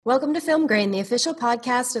Welcome to Film Grain, the official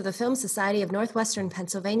podcast of the Film Society of Northwestern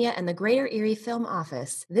Pennsylvania and the Greater Erie Film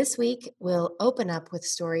Office. This week, we'll open up with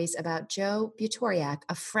stories about Joe Butoriak,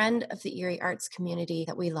 a friend of the Erie arts community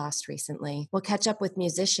that we lost recently. We'll catch up with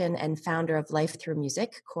musician and founder of Life Through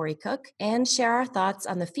Music, Corey Cook, and share our thoughts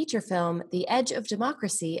on the feature film, The Edge of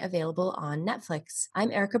Democracy, available on Netflix. I'm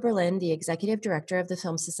Erica Berlin, the executive director of the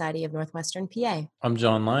Film Society of Northwestern PA. I'm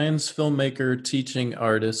John Lyons, filmmaker, teaching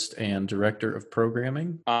artist, and director of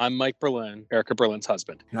programming. I'm Mike Berlin, Erica Berlin's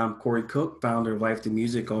husband. And I'm Corey Cook, founder of Life Through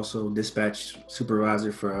Music, also dispatch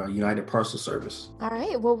supervisor for United Parcel Service. All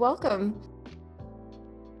right, well, welcome.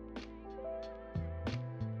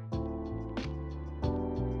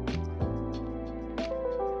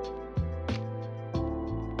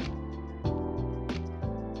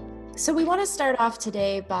 So we want to start off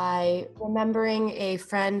today by remembering a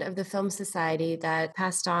friend of the Film Society that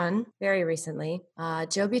passed on very recently,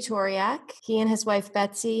 Joe Butoriak. He and his wife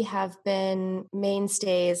Betsy have been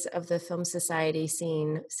mainstays of the Film Society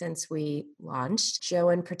scene since we launched. Joe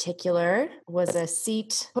in particular was a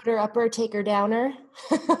seat putter-upper, taker-downer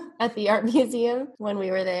at the art museum when we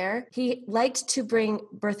were there. He liked to bring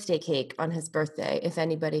birthday cake on his birthday, if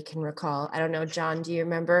anybody can recall. I don't know, John, do you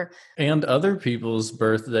remember? And other people's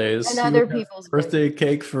birthdays. And other people's birthday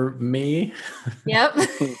cake for me. Yep.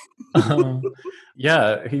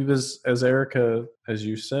 Yeah, he was, as Erica, as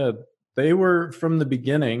you said, they were from the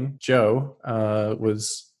beginning. Joe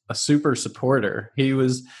was a super supporter. He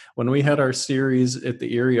was, when we had our series at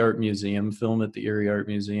the Erie Art Museum, film at the Erie Art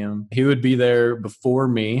Museum, he would be there before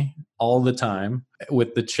me all the time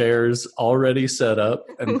with the chairs already set up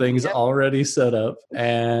and things already set up.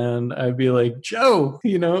 And I'd be like, Joe,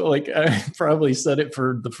 like I probably said it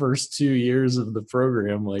for the first 2 years of the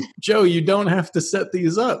program, like, Joe, you don't have to set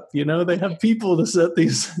these up. They have people to set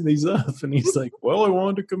these up. And he's like, well, I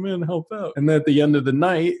wanted to come in and help out. And then at the end of the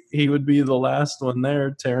night, he would be the last one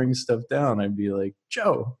there tearing stuff down. I'd be like,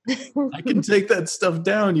 Joe, I can take that stuff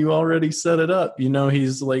down. You already set it up. He's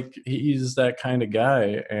that kind of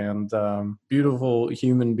guy, and beautiful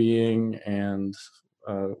human being, and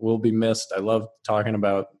will be missed. I love talking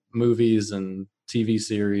about movies and TV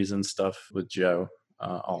series and stuff with Joe.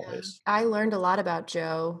 Always. I learned a lot about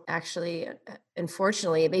Joe, actually.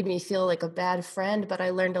 Unfortunately, it made me feel like a bad friend, but I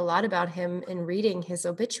learned a lot about him in reading his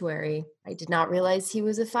obituary. I did not realize he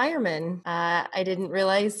was a fireman. I didn't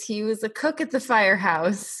realize he was a cook at the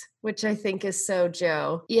firehouse, which I think is so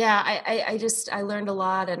Joe. Yeah, I learned a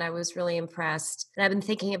lot, and I was really impressed. And I've been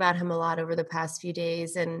thinking about him a lot over the past few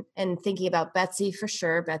days, and thinking about Betsy for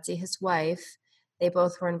sure, Betsy, his wife. They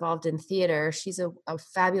both were involved in theater. She's a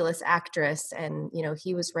fabulous actress, and,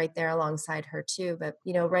 he was right there alongside her too. But,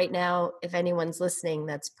 right now, if anyone's listening,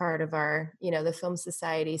 that's part of our, the Film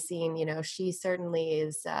Society scene, she certainly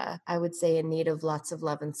is, I would say, in need of lots of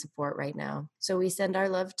love and support right now. So we send our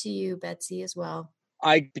love to you, Betsy, as well.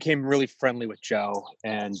 I became really friendly with Joe,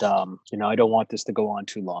 and I don't want this to go on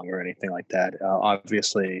too long or anything like that.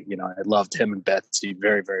 Obviously, I loved him and Betsy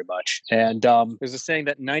very, very much. And there's a saying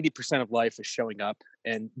that 90% of life is showing up,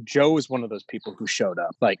 and Joe was one of those people who showed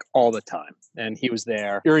up like all the time, and he was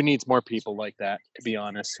there. Erie needs more people like that, to be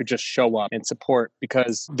honest, who just show up and support,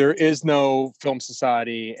 because there is no Film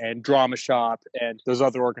Society and Drama Shop and those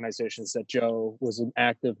other organizations that Joe was an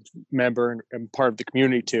active member and part of the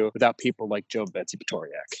community to without people like Joe, Betsy, Butoriak.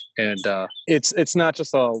 And it's not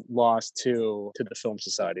just a loss to the Film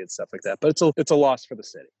Society and stuff like that, but it's a loss for the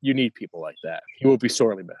city. You need people like that. He will be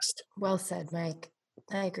sorely missed. Well said, Mike.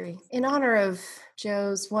 I agree. In honor of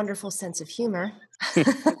Joe's wonderful sense of humor,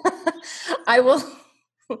 I will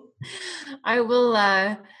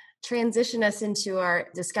transition us into our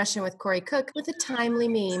discussion with Corey Cook with a timely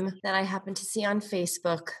meme that I happened to see on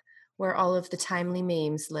Facebook, where all of the timely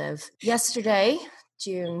memes live. Yesterday,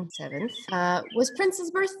 June 7th, was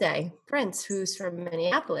Prince's birthday. Prince, who's from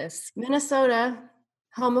Minneapolis, Minnesota,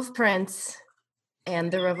 home of Prince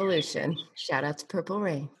and the Revolution. Shout out to Purple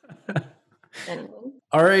Rain. Anyway.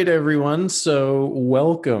 All right, everyone. So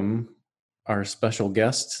welcome our special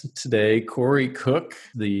guest today, Corey Cook,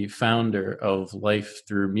 the founder of Life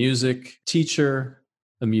Through Music, teacher,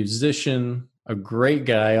 a musician, a great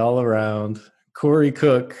guy all around. Corey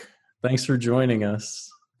Cook, thanks for joining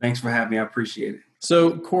us. Thanks for having me. I appreciate it.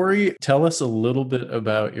 So, Corey, tell us a little bit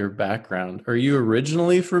about your background. Are you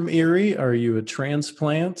originally from Erie? Are you a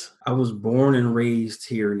transplant? I was born and raised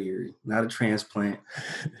here in Erie, not a transplant,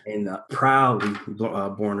 and proudly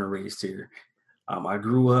born and raised here. I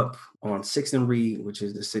grew up on 6th and Reed, which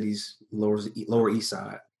is the city's lower east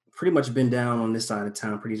side. Pretty much been down on this side of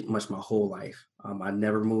town pretty much my whole life. I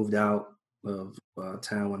never moved out of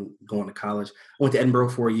town when going to college. I went to Edinburgh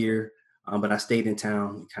for a year. But I stayed in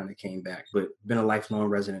town and kind of came back, but been a lifelong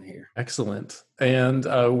resident here. Excellent. And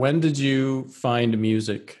when did you find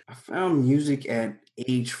music? I found music at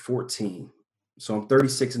age 14. So I'm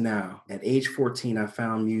 36 now. At age 14, I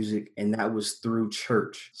found music, and that was through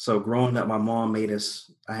church. So growing up, my mom made us,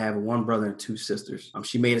 I have one brother and two sisters.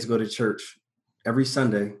 She made us go to church every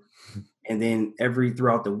Sunday. And then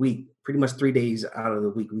throughout the week, pretty much 3 days out of the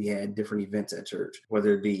week, we had different events at church,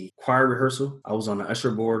 whether it be choir rehearsal. I was on the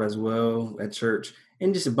usher board as well at church,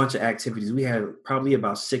 and just a bunch of activities. We had probably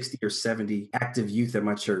about 60 or 70 active youth at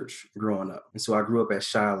my church growing up. And so I grew up at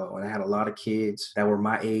Shiloh, and I had a lot of kids that were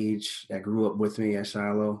my age that grew up with me at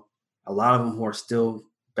Shiloh. A lot of them who are still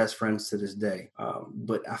best friends to this day.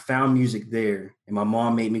 But I found music there, and my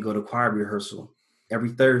mom made me go to choir rehearsal every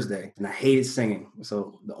Thursday, and I hated singing.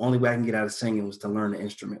 So the only way I can get out of singing was to learn the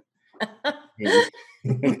instrument. If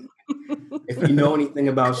you know anything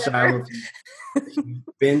about Shiloh, if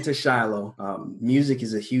you've been to Shiloh, music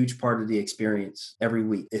is a huge part of the experience every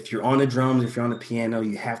week. If you're on the drums, if you're on the piano,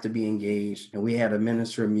 you have to be engaged. And we had a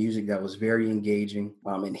minister of music that was very engaging.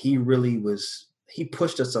 And he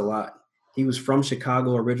pushed us a lot. He was from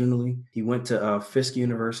Chicago originally. He went to Fisk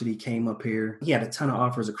University, came up here. He had a ton of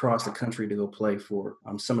offers across the country to go play for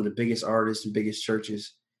some of the biggest artists and biggest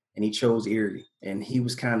churches, and he chose Erie. And he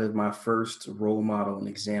was kind of my first role model and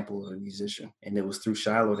example of a musician. And it was through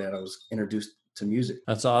Shiloh that I was introduced to music.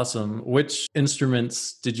 That's awesome. Which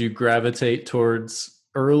instruments did you gravitate towards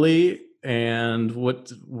early? And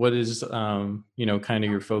what is kind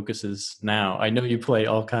of your focuses now? I know you play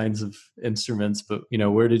all kinds of instruments, but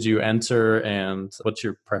where did you enter, and what's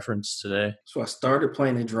your preference today? So I started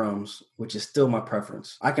playing the drums, which is still my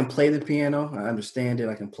preference. I can play the piano. I understand it.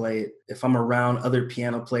 I can play it. If I'm around other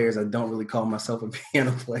piano players, I don't really call myself a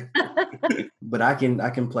piano player. But I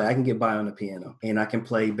can play. I can get by on the piano, and I can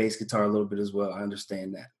play bass guitar a little bit as well. I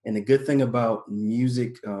understand that. And the good thing about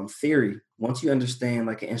music theory, once you understand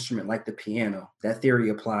like an instrument like the piano, that theory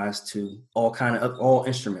applies to all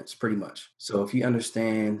instruments pretty much. So if you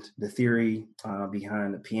understand the theory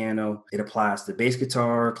behind the piano, it applies to bass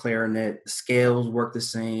guitar, clarinet. The scales work the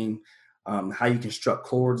same. How you construct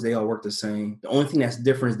chords, they all work the same. The only thing that's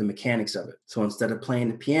different is the mechanics of it. So instead of playing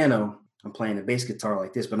the piano, I'm playing the bass guitar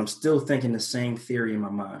like this, but I'm still thinking the same theory in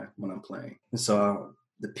my mind when I'm playing. And so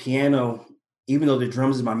the piano, even though the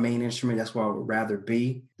drums is my main instrument, that's where I would rather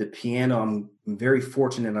be. The piano, I'm very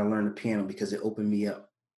fortunate I learned the piano because it opened me up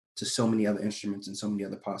to so many other instruments and so many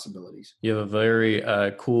other possibilities. You have a very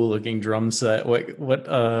cool looking drum set. What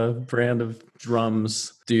brand of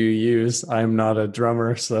drums do you use? I'm not a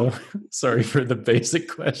drummer, so sorry for the basic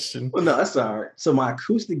question. Well, no, that's all right. So my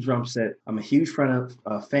acoustic drum set, I'm a huge fan of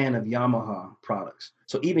Yamaha products.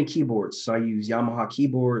 So even keyboards. So I use Yamaha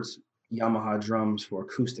keyboards, Yamaha drums for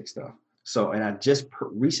acoustic stuff. So, and I just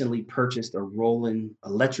recently purchased a Roland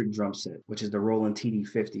electric drum set, which is the Roland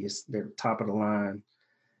TD50. It's their top of the line.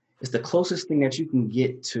 It's the closest thing that you can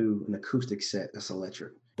get to an acoustic set that's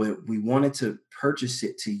electric. But we wanted to purchase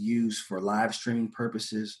it to use for live streaming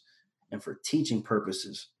purposes and for teaching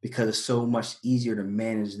purposes because it's so much easier to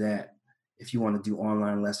manage that if you want to do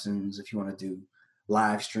online lessons, if you want to do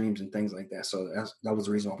live streams and things like that. So that was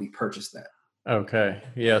the reason why we purchased that. Okay.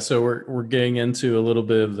 Yeah. So we're getting into a little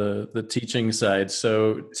bit of the teaching side.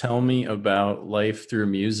 So tell me about Life Through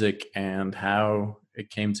Music and how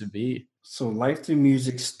it came to be. So Life Through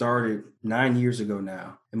Music started 9 years ago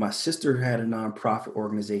now. And my sister had a nonprofit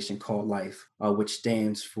organization called Life, which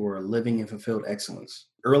stands for Living and Fulfilled Excellence.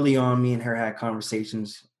 Early on, me and her had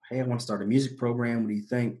conversations. Hey, I want to start a music program. What do you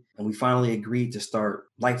think? And we finally agreed to start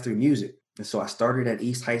Life Through Music. And so I started at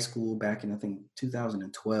East High School back in, I think,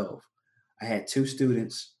 2012. I had 2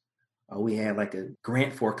 students. We had like a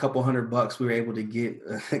grant for a couple $100. We were able to get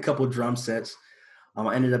a couple drum sets.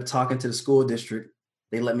 I ended up talking to the school district.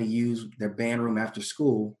 They let me use their band room after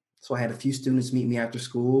school. So I had a few students meet me after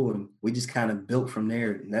school, and we just kind of built from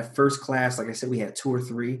there. And that first class, like I said, we had 2 or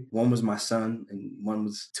 3. One was my son,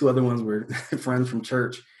 and 2 other ones were friends from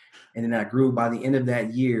church. And then I grew. By the end of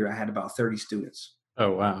that year, I had about 30 students.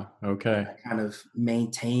 Oh, wow. Okay. I kind of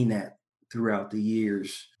maintained that throughout the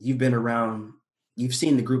years. You've been around, you've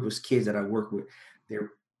seen the group of kids that I work with.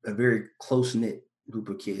 They're a very close-knit group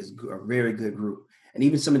of kids, a very good group. And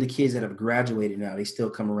even some of the kids that have graduated now, they still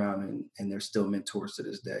come around and they're still mentors to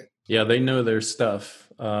this day. Yeah, they know their stuff.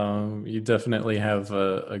 You definitely have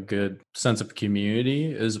a good sense of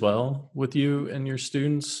community as well with you and your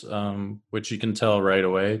students, which you can tell right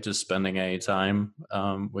away just spending any time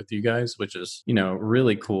with you guys, which is,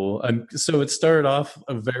 really cool. So it started off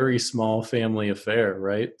a very small family affair,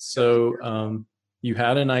 right? So you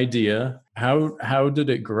had an idea. How did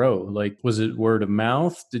it grow? Like, was it word of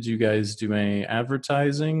mouth? Did you guys do any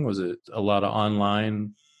advertising? Was it a lot of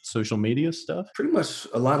online social media stuff? Pretty much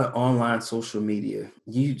a lot of online social media.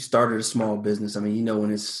 You started a small business. I mean,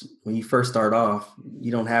 when you first start off,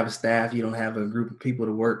 you don't have a staff, you don't have a group of people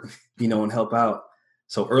to work, and help out.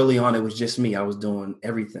 So early on, it was just me. I was doing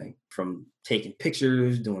everything from taking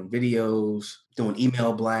pictures, doing videos, doing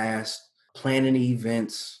email blasts, planning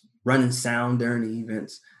events, running sound during the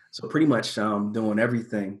events. So pretty much doing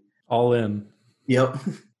everything. All in. Yep.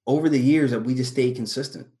 Over the years, that we just stayed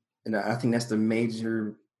consistent. And I think that's the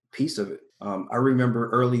major piece of it. I remember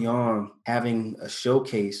early on having a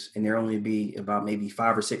showcase and there only be about maybe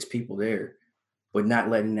 5 or 6 people there, but not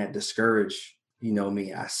letting that discourage,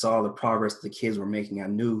 me. I saw the progress the kids were making. I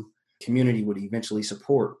knew community would eventually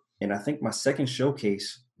support. And I think my second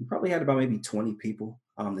showcase, we probably had about maybe 20 people.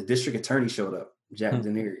 The district attorney showed up, Jack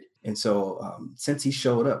Dennery. And so since he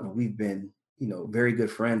showed up, we've been, very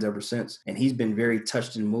good friends ever since. And he's been very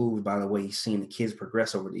touched and moved by the way he's seen the kids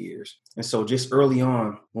progress over the years. And so just early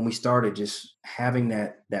on, when we started, just having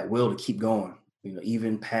that will to keep going,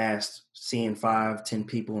 even past seeing 5, 10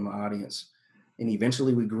 people in the audience. And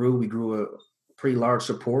eventually we grew a pretty large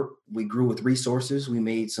support. We grew with resources. We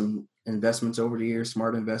made some investments over the years,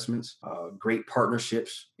 smart investments, great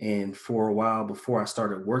partnerships. And for a while before I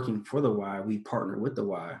started working for the Y, we partnered with the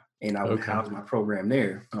Y. And I would house my program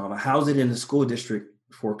there. I housed it in the school district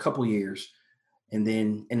for a couple years and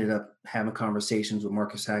then ended up having conversations with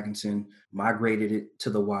Marcus Hackinson, migrated it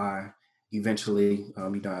to the Y. Eventually,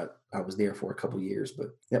 I was there for a couple years. But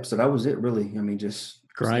yep, so that was it really. I mean, just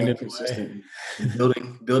grinding consistent and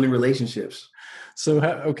building relationships. So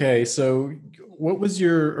what was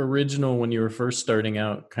your original, when you were first starting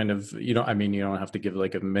out, kind of, you don't have to give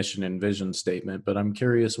like a mission and vision statement, but I'm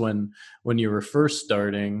curious when you were first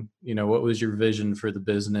starting, what was your vision for the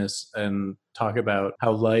business, and talk about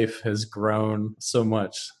how life has grown so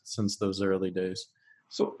much since those early days.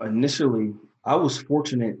 So initially, I was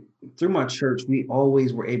fortunate through my church. We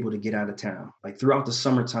always were able to get out of town. Like throughout the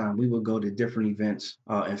summertime, we would go to different events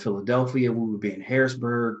in Philadelphia. We would be in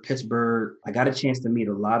Harrisburg, Pittsburgh. I got a chance to meet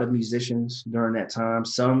a lot of musicians during that time,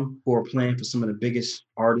 some who are playing for some of the biggest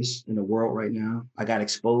artists in the world right now. I got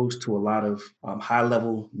exposed to a lot of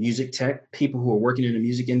high-level music tech, people who are working in the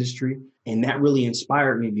music industry. And that really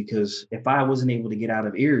inspired me, because if I wasn't able to get out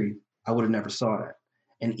of Erie, I would have never saw that.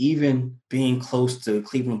 And even being close to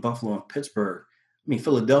Cleveland, Buffalo, and Pittsburgh, I mean,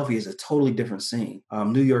 Philadelphia is a totally different scene.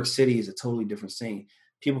 New York City is a totally different scene.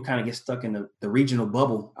 People kind of get stuck in the regional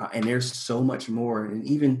bubble, and there's so much more. And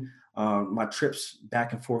even my trips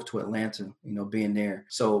back and forth to Atlanta, being there.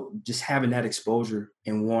 So just having that exposure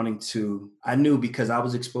and wanting to, I knew because I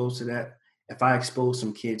was exposed to that, if I exposed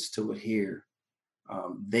some kids to it here,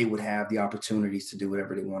 they would have the opportunities to do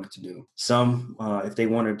whatever they wanted to do. Some, if they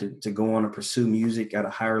wanted to go on and pursue music at a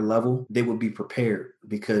higher level, they would be prepared,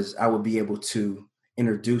 because I would be able to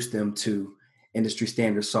introduce them to industry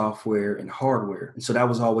standard software and hardware. And so that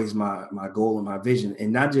was always my goal and my vision.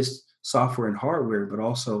 And not just software and hardware, but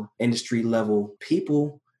also industry level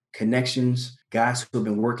people, connections, guys who have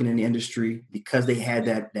been working in the industry. Because they had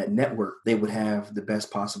that network, they would have the best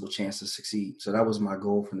possible chance to succeed. So that was my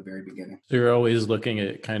goal from the very beginning. So you're always looking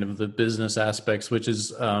at kind of the business aspects, which is,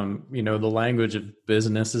 the language of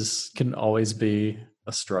businesses can always be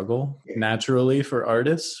a struggle naturally for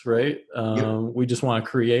artists, right? We just want to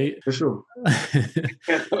create. For sure.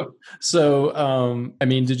 So,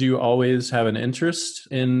 did you always have an interest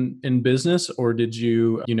in business, or did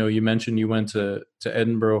you, you mentioned you went to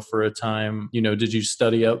Edinboro for a time, did you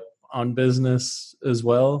study up on business as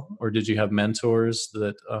well? Or did you have mentors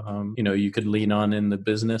that, you could lean on in the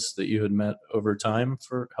business that you had met over time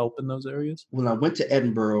for help in those areas? When I went to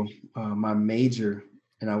Edinboro, my major,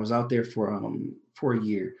 and I was out there for a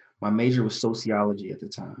year. My major was sociology at the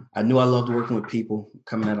time. I knew I loved working with people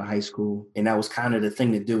coming out of high school, and that was kind of the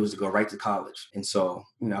thing to do, was to go right to college. And so,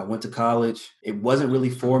 I went to college. It wasn't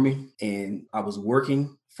really for me, and I was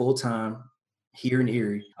working full time here in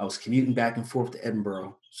Erie. I was commuting back and forth to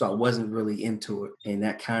Edinboro, so I wasn't really into it. And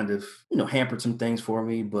that kind of, hampered some things for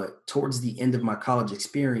me. But towards the end of my college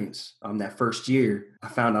experience, that first year, I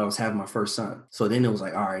found out I was having my first son. So then it was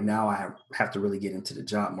like, all right, now I have to really get into the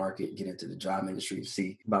job market, get into the job industry,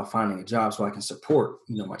 see about finding a job so I can support,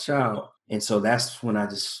 my child. And so that's when I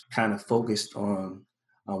just kind of focused on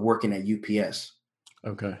working at UPS.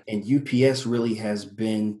 Okay. And UPS really has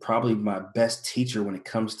been probably my best teacher when it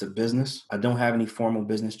comes to business. I don't have any formal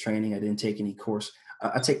business training. I didn't take any course.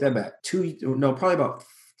 I take that back. Probably about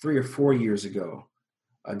 3 or 4 years ago,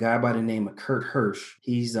 a guy by the name of Kurt Hirsch,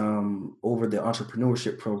 he's over the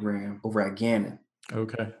entrepreneurship program over at Gannon.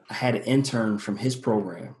 Okay. I had an intern from his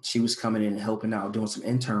program. She was coming in and helping out, doing some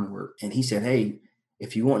intern work. And he said, hey,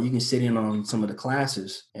 if you want, you can sit in on some of the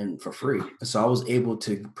classes and for free. And so I was able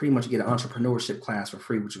to pretty much get an entrepreneurship class for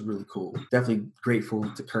free, which was really cool. Definitely grateful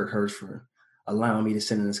to Kurt Hirsch for allowing me to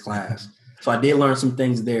sit in this class. So I did learn some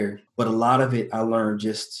things there, but a lot of it I learned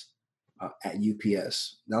just at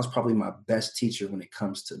UPS. That was probably my best teacher when it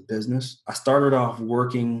comes to business. I started off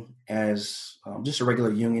working as just a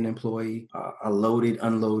regular union employee. I loaded,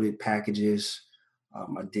 unloaded packages.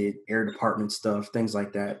 I did air department stuff, things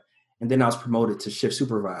like that. And then I was promoted to shift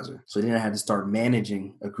supervisor. So then I had to start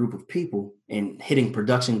managing a group of people and hitting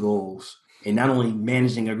production goals. And not only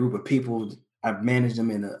managing a group of people, I've managed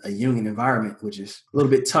them in a union environment, which is a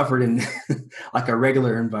little bit tougher than like a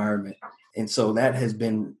regular environment. And so that has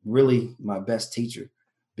been really my best teacher,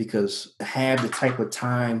 because to have the type of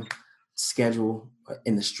time schedule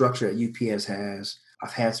and the structure that UPS has,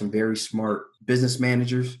 I've had some very smart business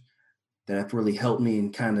managers that have really helped me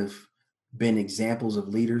and kind of been examples of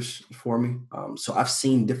leaders for me. So I've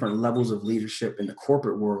seen different levels of leadership in the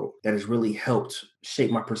corporate world that has really helped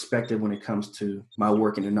shape my perspective when it comes to my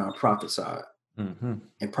work in the nonprofit side. Mm-hmm.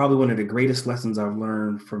 And probably one of the greatest lessons I've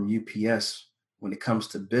learned from UPS when it comes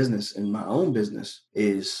to business and my own business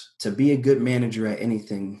is to be a good manager at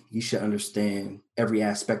anything, you should understand every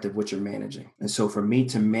aspect of what you're managing. And so for me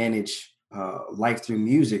to manage Life Through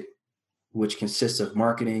Music, which consists of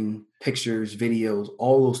marketing, pictures, videos,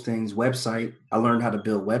 all those things, website. I learned how to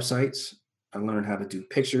build websites. I learned how to do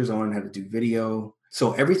pictures. I learned how to do video.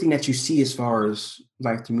 So everything that you see as far as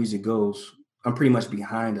Life Through Music goes, I'm pretty much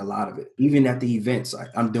behind a lot of it. Even at the events,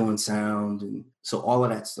 I'm doing sound and so all of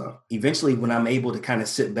that stuff. Eventually, when I'm able to kind of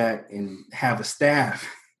sit back and have a staff,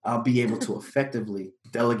 I'll be able to effectively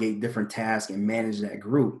delegate different tasks and manage that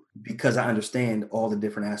group because I understand all the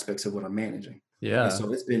different aspects of what I'm managing. Yeah. And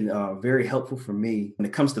so it's been very helpful for me when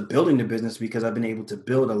it comes to building the business, because I've been able to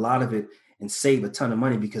build a lot of it and save a ton of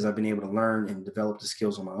money because I've been able to learn and develop the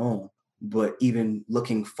skills on my own. But even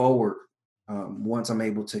looking forward, once I'm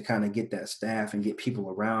able to kind of get that staff and get people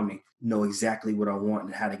around me, know exactly what I want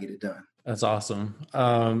and how to get it done. That's awesome.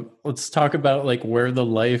 Let's talk about like where the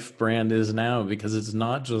Life brand is now, because it's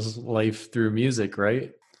not just Life Through Music,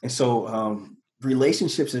 right? And so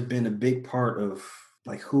relationships have been a big part of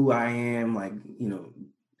like who I am, like, you know,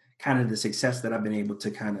 kind of the success that I've been able to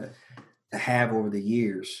kind of have over the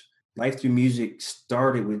years. Life Through Music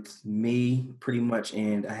started with me pretty much,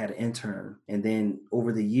 and I had an intern. And then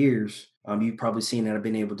over the years, you've probably seen that I've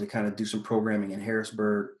been able to kind of do some programming in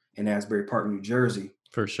Harrisburg and Asbury Park, New Jersey.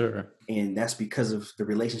 For sure. And that's because of the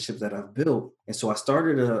relationships that I've built. And so I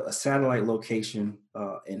started a satellite location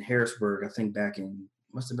in Harrisburg, I think back in,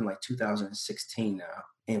 must have been like 2016 now.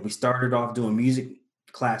 And we started off doing music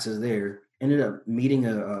classes there. Ended up meeting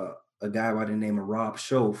a guy by the name of Rob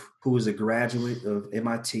Schoaf, who was a graduate of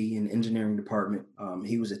MIT in the engineering department.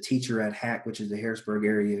 He was a teacher at HAC, which is the Harrisburg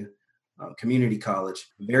area community college.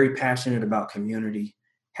 Very passionate about community,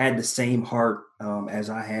 had the same heart as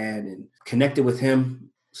I had, and connected with him.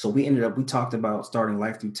 So we talked about starting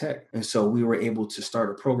Life Through Tech. And so we were able to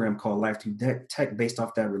start a program called Life Through Tech based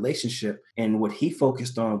off that relationship. And what he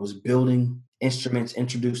focused on was building instruments,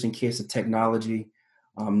 introducing kids to technology,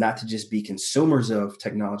 not to just be consumers of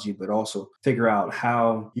technology, but also figure out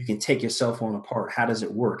how you can take your cell phone apart. How does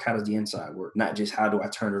it work? How does the inside work? Not just how do I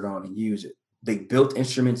turn it on and use it. They built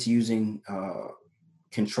instruments using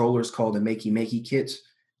controllers called the Makey kits.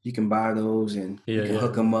 You can buy those and you can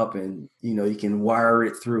hook them up, and you can wire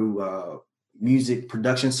it through music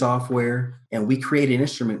production software. And we created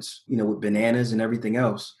instruments, with bananas and everything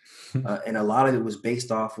else. And a lot of it was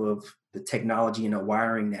based off of the technology and the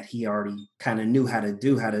wiring that he already kind of knew how to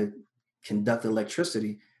do, how to conduct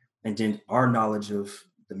electricity, and then our knowledge of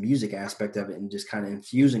the music aspect of it and just kind of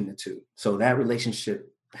infusing the two. So that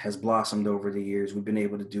relationship has blossomed over the years. We've been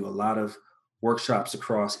able to do a lot of workshops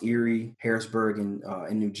across Erie, Harrisburg, and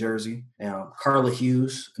in New Jersey. Carla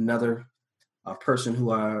Hughes, another person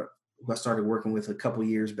who I started working with a couple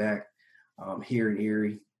years back here in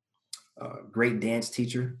Erie, great dance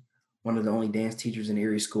teacher, one of the only dance teachers in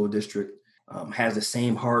Erie School District, has the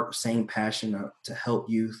same heart, same passion to help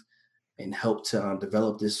youth and help to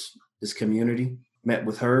develop this community. Met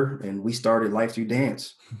with her and we started Life Through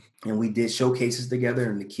Dance, and we did showcases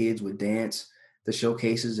together, and the kids would dance the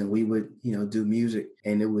showcases and we would, do music.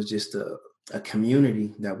 And it was just a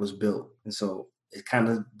community that was built. And so it kind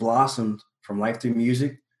of blossomed from Life Through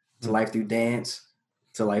Music to Life Through Dance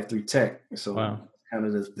to Life Through Tech. So kind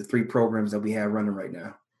of the three programs that we have running right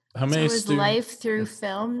now. How many is Life Through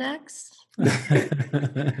Film next?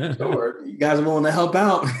 Sure. You guys are willing to help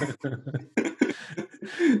out.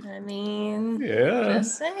 I mean, Yeah.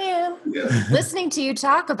 just saying. Yeah. Listening to you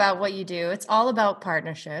talk about what you do, it's all about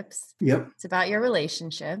partnerships. Yep. It's about your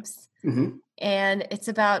relationships. Mm-hmm. And it's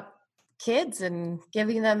about kids and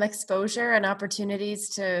giving them exposure and opportunities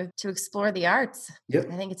to explore the arts.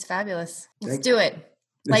 Yep. I think it's fabulous. Let's Thank do it.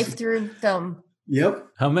 Life through film. Yep.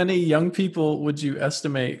 How many young people would you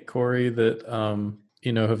estimate, Corey, that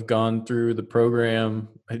have gone through the program?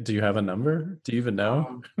 Do you have a number? Do you even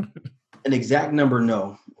know? An exact number,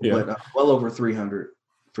 no, Yeah. but well over 300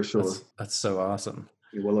 for sure. That's so awesome.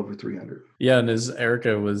 Yeah, well over 300. Yeah, and as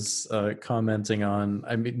Erica was commenting on,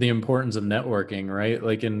 I mean, the importance of networking, right?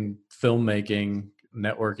 Like in filmmaking,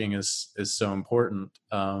 networking is so important.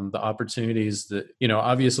 The opportunities that,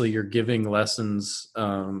 obviously you're giving lessons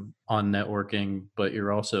on networking, but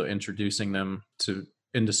you're also introducing them to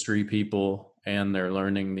industry people, and they're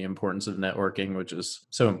learning the importance of networking, which is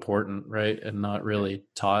so important, right? And not really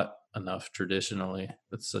taught enough traditionally.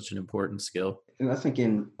 That's such an important skill. And I think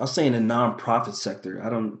I'll say in the nonprofit sector, I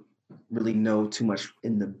don't really know too much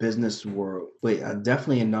in the business world, but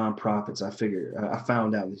definitely in nonprofits, I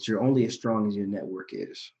found out that you're only as strong as your network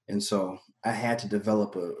is. And so I had to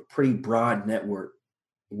develop a pretty broad network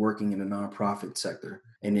working in the nonprofit sector.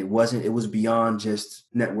 And it was beyond just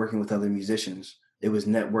networking with other musicians. It was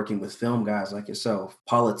networking with film guys like yourself,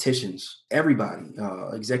 politicians, everybody,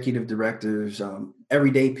 executive directors,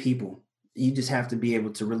 everyday people. You just have to be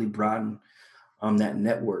able to really broaden that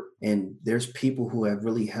network. And there's people who have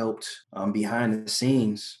really helped behind the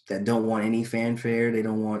scenes that don't want any fanfare. They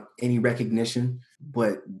don't want any recognition,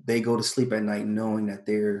 but they go to sleep at night knowing that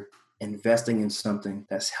they're investing in something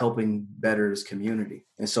that's helping better this community.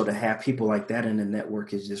 And so to have people like that in the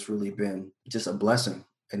network has just really been just a blessing.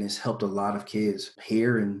 And it's helped a lot of kids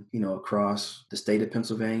here and, across the state of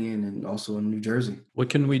Pennsylvania and also in New Jersey. What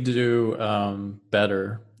can we do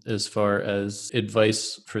better as far as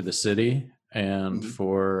advice for the city and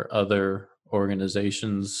for other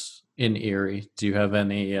organizations in Erie? Do you have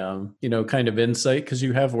any, kind of insight? Because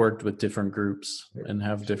you have worked with different groups and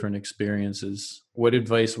have different experiences. What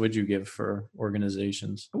advice would you give for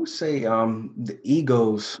organizations? I would say the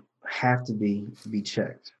egos have to be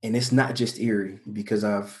checked. And it's not just Erie, because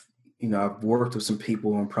I've worked with some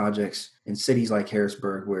people on projects in cities like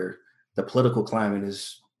Harrisburg where the political climate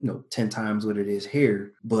is, 10 times what it is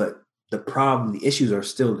here. But the issues are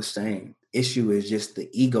still the same. Issue is just the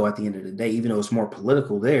ego at the end of the day. Even though it's more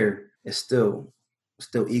political there, it's still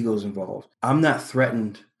egos involved. I'm not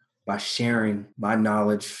threatened by sharing my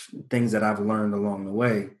knowledge, things that I've learned along the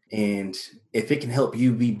way. And if it can help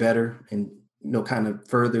you be better and kind of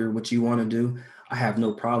further what you want to do, I have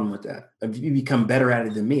no problem with that. If you become better at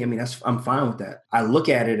it than me, I mean, I'm fine with that. I look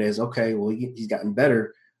at it as, okay, well, he's gotten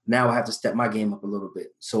better. Now I have to step my game up a little bit.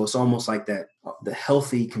 So it's almost like that, the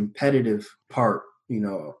healthy competitive part.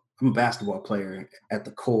 I'm a basketball player at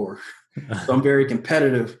the core, so I'm very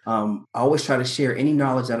competitive. I always try to share any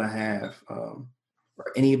knowledge that I have or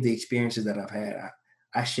any of the experiences that I've had.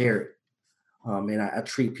 I share it, and I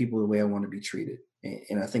treat people the way I want to be treated.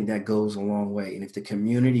 And I think that goes a long way. And if the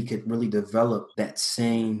community could really develop that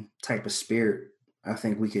same type of spirit, I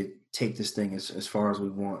think we could take this thing as far as we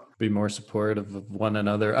want. Be more supportive of one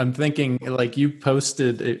another. I'm thinking, like, you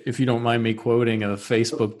posted, if you don't mind me quoting, a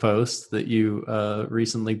Facebook post that you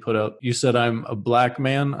recently put up. You said, "I'm a black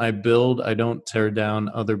man. I build. I don't tear down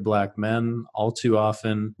other black men. All too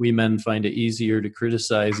often, we men find it easier to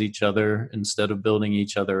criticize each other instead of building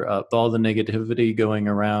each other up. With all the negativity going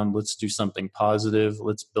around, let's do something positive.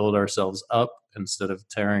 Let's build ourselves up instead of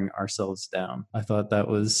tearing ourselves down." I thought that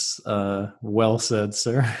was well said,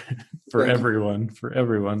 sir. For everyone.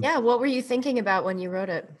 Yeah. What were you thinking about when you wrote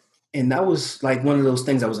it? And that was like one of those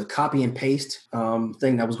things that was a copy and paste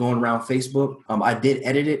thing that was going around Facebook. I did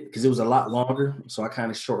edit it because it was a lot longer. So I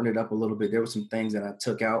kind of shortened it up a little bit. There were some things that I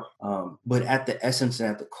took out. But at the essence and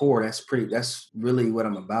at the core, that's really what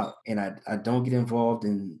I'm about. And I don't get involved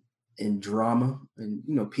in drama.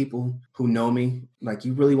 And, people who know me, like,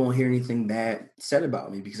 you really won't hear anything bad said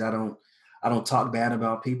about me because I don't talk bad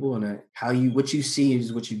about people, and what you see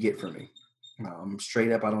is what you get from me.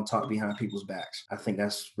 Straight up, I don't talk behind people's backs. I think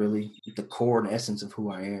that's really the core and essence of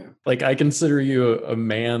who I am. Like, I consider you a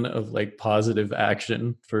man of like positive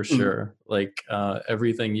action for sure. Like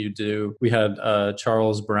everything you do. We had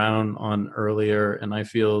Charles Brown on earlier, and I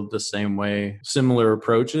feel the same way. Similar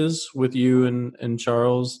approaches with you and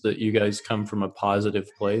Charles, that you guys come from a positive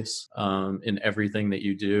place in everything that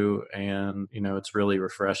you do. And, it's really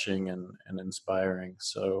refreshing and inspiring.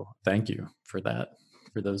 So thank you for that.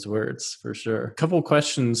 for those words, for sure. A couple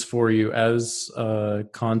questions for you as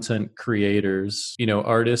content creators.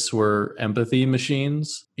 Artists were empathy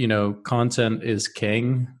machines. Content is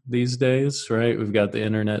king these days, right? We've got the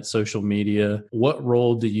internet, social media. What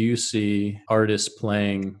role do you see artists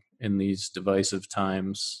playing in these divisive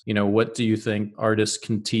times? What do you think artists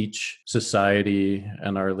can teach society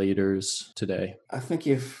and our leaders today? I think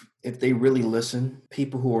if they really listen,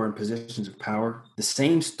 people who are in positions of power, the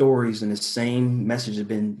same stories and the same message have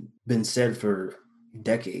been said for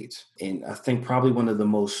decades. And I think probably one of the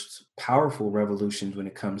most powerful revolutions when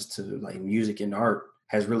it comes to like music and art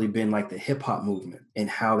has really been like the hip hop movement and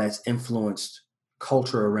how that's influenced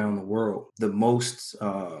culture around the world.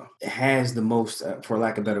 It has the most, for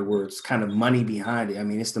lack of better words, kind of money behind it. I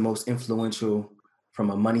mean, it's the most influential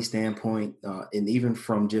from a money standpoint, and even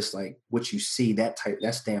from just like what you see, that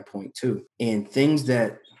standpoint too. And things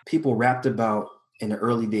that people rapped about in the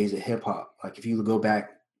early days of hip hop, like if you go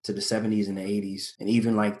back to the 70s and the 80s, and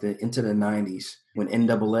even like into the 90s when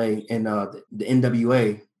NAA and the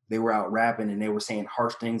NWA, they were out rapping and they were saying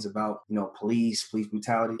harsh things about, police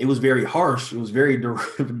brutality. It was very harsh. It was very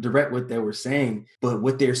direct what they were saying. But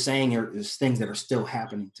what they're saying is things that are still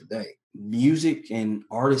happening today. Music and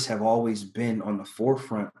artists have always been on the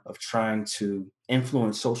forefront of trying to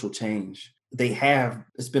influence social change.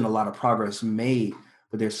 It's been a lot of progress made,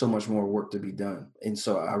 but there's so much more work to be done. And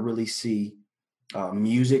so I really see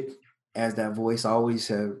music as that voice.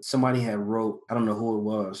 Somebody had wrote, I don't know who it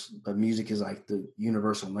was, but music is like the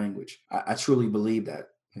universal language. I truly believe that.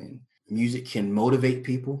 And music can motivate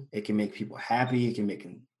people. It can make people happy. It can make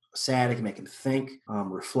them sad. It can make them think,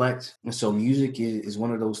 reflect. And so music is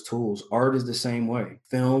one of those tools. Art is the same way.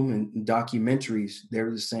 Film and documentaries,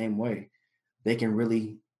 they're the same way. They can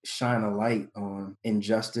really shine a light on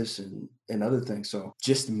injustice and other things. So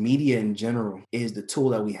just media in general is the tool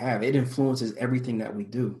that we have. It influences everything that we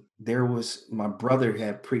do. My brother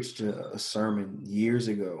had preached a sermon years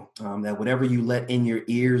ago that whatever you let in your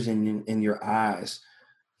ears and in your eyes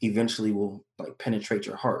eventually will like penetrate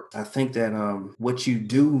your heart. I think that what you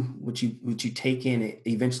do, what you take in,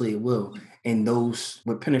 eventually it will. And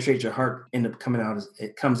what penetrate your heart end up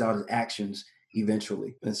comes out as actions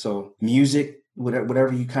eventually. And so music,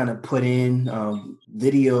 whatever you kind of put in,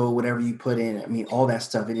 video, whatever you put in, I mean, all that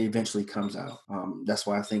stuff, it eventually comes out. That's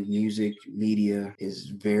why I think music, media is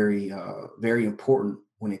very, very important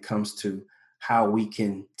when it comes to how we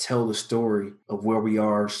can tell the story of where we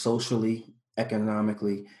are socially,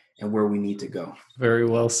 economically, and where we need to go. Very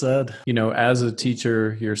well said. As a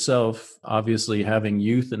teacher yourself, obviously having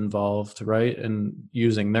youth involved, right, and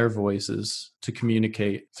using their voices to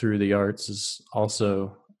communicate through the arts is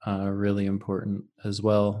also really important as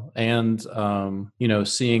well. And,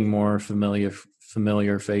 seeing more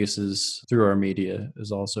familiar faces through our media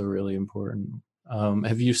is also really important.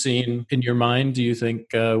 Have you seen, in your mind, do you think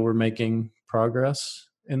we're making progress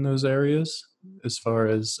in those areas as far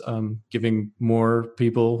as giving more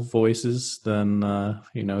people voices than,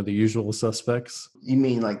 the usual suspects? You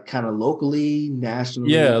mean like kind of locally,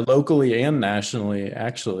 nationally? Yeah, locally and nationally,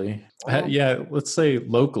 actually. Let's say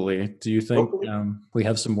locally. Do you think we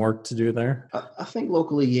have some work to do there? I think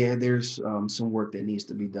locally, yeah, there's some work that needs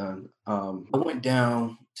to be done. I went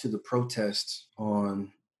down to the protests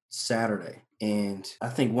on Saturday, and I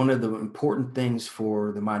think one of the important things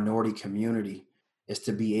for the minority community is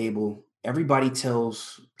to be able, everybody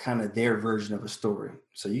tells kind of their version of a story.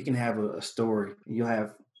 So you can have a story, you'll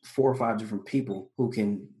have 4 or 5 different people who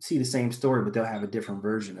can see the same story, but they'll have a different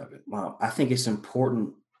version of it. I think it's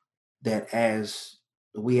important that as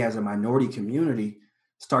we as a minority community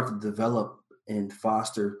start to develop and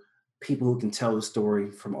foster people who can tell the story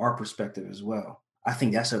from our perspective as well. I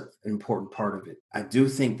think that's an important part of it. I do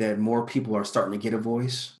think that more people are starting to get a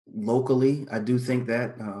voice locally. I do think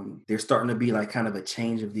that there's starting to be like kind of a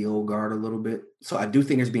change of the old guard a little bit. So I do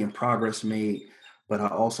think there's being progress made, but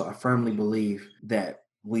I firmly believe that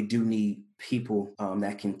we do need people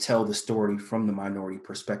that can tell the story from the minority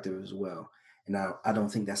perspective as well. And I don't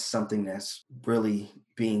think that's something that's really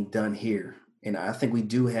being done here. And I think we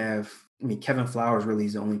do have, Kevin Flowers really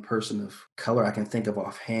is the only person of color I can think of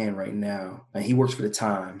offhand right now. And he works for the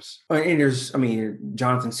Times. And there's,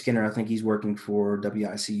 Jonathan Skinner, I think he's working for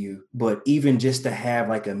WICU. But even just to have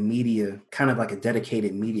like a media, kind of like a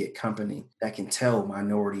dedicated media company that can tell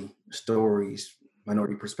minority stories,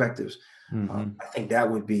 minority perspectives, I think that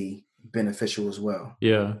would be beneficial as well.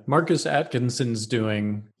 Yeah. Marcus Atkinson's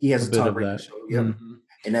doing he has a bit of that. Show. Yep. Mm-hmm.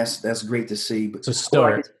 And that's great to see. But it's a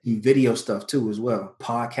start. Video stuff too as well.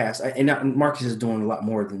 Podcasts. And Marcus is doing a lot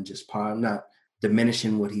more than just pod. I'm not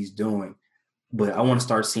diminishing what he's doing, but I want to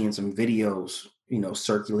start seeing some videos,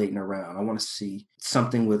 circulating around. I want to see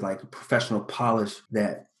something with like a professional polish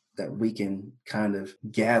that we can kind of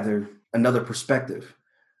gather another perspective.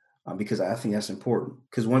 Because I think that's important.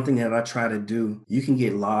 Because one thing that I try to do, you can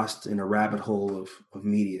get lost in a rabbit hole of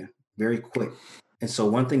media very quick. And so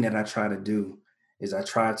one thing that I try to do is I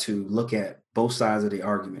try to look at both sides of the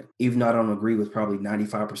argument. Even though I don't agree with probably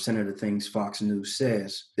 95% of the things Fox News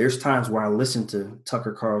says, there's times where I listen to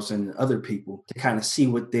Tucker Carlson and other people to kind of see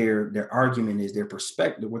what their argument is, their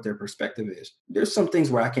perspective, what their perspective is. There's some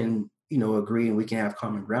things where I can, agree and we can have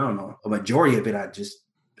common ground on. A majority of it,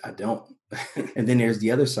 I don't. And then there's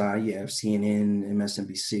the other side. You have CNN,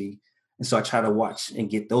 MSNBC. And so I try to watch and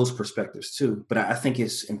get those perspectives too. But I think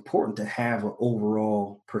it's important to have an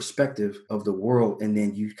overall perspective of the world. And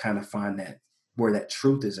then you kind of find that where that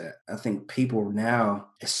truth is at. I think people now,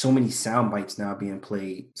 there's so many sound bites now being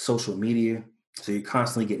played, social media. So you're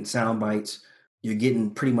constantly getting sound bites. You're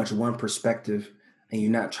getting pretty much one perspective and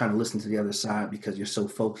you're not trying to listen to the other side because you're so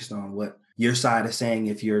focused on what your side is saying,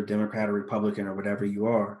 if you're a Democrat or Republican or whatever you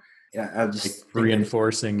are. I just like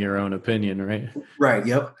reinforcing your own opinion, right? Right.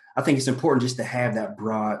 Yep. I think it's important just to have that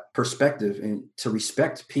broad perspective and to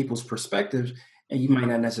respect people's perspectives. And you might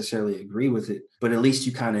not necessarily agree with it, but at least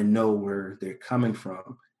you kind of know where they're coming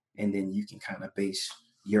from. And then you can kind of base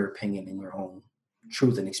your opinion in your own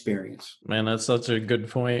truth and experience. Man, that's such a good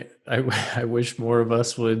point. I wish more of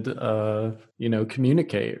us would,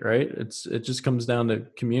 communicate, right? It just comes down to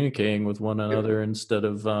communicating with one another instead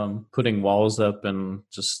of putting walls up and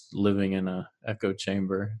just living in a echo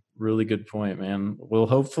chamber. Really good point, man. Well,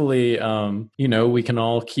 hopefully, we can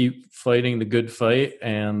all keep fighting the good fight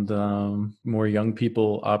and more young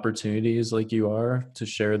people opportunities like you are to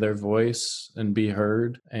share their voice and be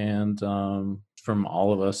heard. And from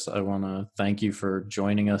all of us, I want to thank you for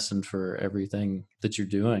joining us and for everything that you're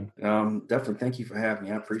doing. Definitely. Thank you for having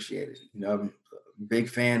me. I appreciate it. I'm a big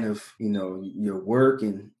fan of, your work,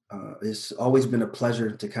 and it's always been a pleasure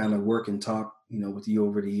to kind of work and talk, with you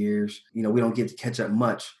over the years. We don't get to catch up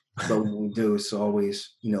much, but when we do, it's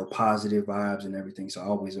always, positive vibes and everything. So I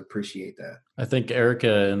always appreciate that. I think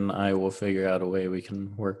Erica and I will figure out a way we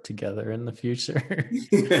can work together in the future. I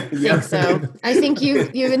think so. I think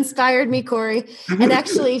you've inspired me, Corey. And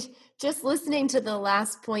actually, just listening to the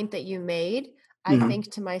last point that you made, I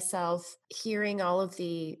think to myself, hearing all of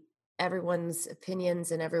everyone's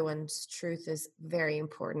opinions and everyone's truth is very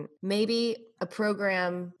important. Maybe a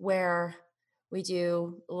program where we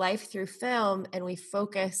do life through film and we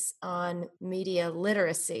focus on media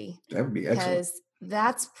literacy. That would be excellent. Because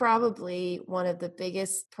that's probably one of the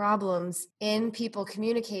biggest problems in people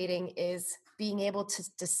communicating is being able to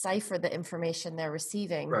decipher the information they're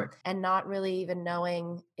receiving, right, and not really even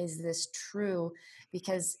knowing, is this true?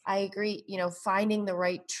 Because I agree, finding the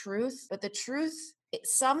right truth, but the truth,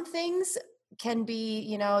 some things can be,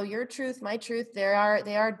 your truth, my truth, they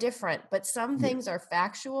are different, but some things are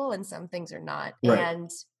factual and some things are not. Right.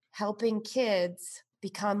 And helping kids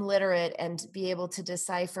become literate and be able to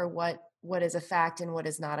decipher what is a fact and what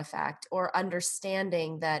is not a fact, or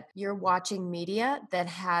understanding that you're watching media that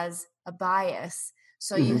has a bias.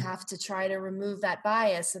 So you have to try to remove that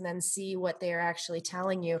bias and then see what they're actually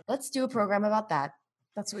telling you. Let's do a program about that.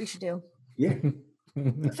 That's what we should do. Yeah.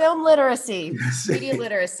 Film literacy, media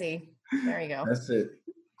literacy. There you go. That's it.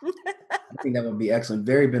 I think that would be excellent.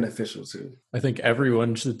 Very beneficial too. I think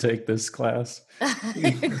everyone should take this class.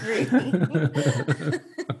 I agree.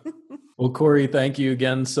 Well, Corey, thank you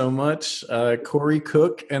again so much. Corey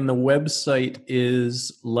Cook, and the website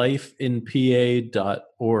is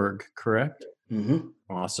lifeinpa.org, correct? Mm-hmm.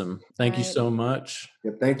 Awesome. Thank you so much.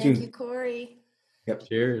 Yep, thank you. Thank you, Corey. Yep.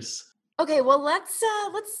 Cheers. Okay, well, let's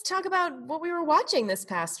talk about what we were watching this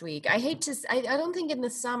past week. I don't think in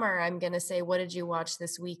the summer I'm going to say, what did you watch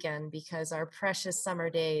this weekend? Because our precious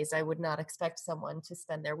summer days, I would not expect someone to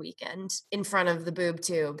spend their weekend in front of the boob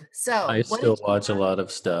tube. So I still watch a lot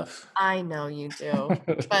of stuff. I know you do,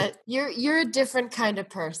 but you're a different kind of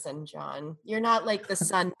person, John. You're not like the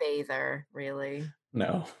sunbather, really.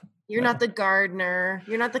 No. You're not the gardener.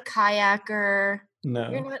 You're not the kayaker.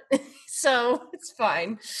 No. You're not, so it's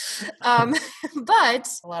fine. But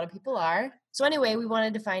a lot of people are. So anyway, we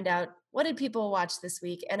wanted to find out, what did people watch this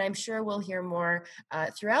week? And I'm sure we'll hear more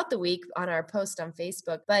throughout the week on our post on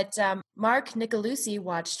Facebook. But Mark Nicolucci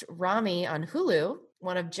watched Rami on Hulu,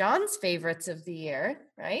 one of John's favorites of the year,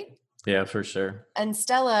 right? Yeah, for sure. And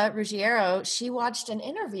Stella Ruggiero, she watched an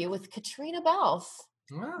interview with Katrina Balfe.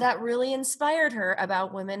 Wow. That really inspired her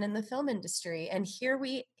about women in the film industry. And here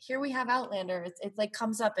we have Outlander. It's like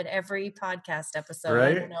comes up in every podcast episode.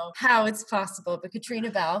 Right? I don't know how it's possible, but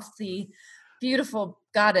Katrina Balfe, the beautiful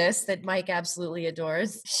goddess that Mike absolutely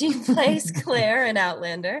adores. She plays Claire in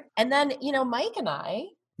Outlander. And then, Mike and I,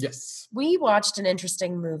 Yes. we watched an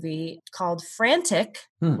interesting movie called Frantic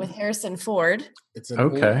with Harrison Ford. It's an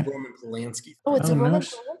old Roman Polanski. Oh, it's a Roman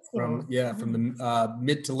Polanski from the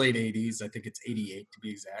mid to late 80s. I think it's 88 to be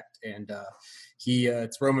exact. And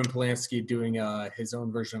it's Roman Polanski doing his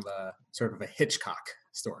own version of a sort of a Hitchcock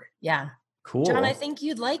story. Yeah. Cool. John, I think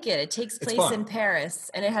you'd like it. It takes place in Paris,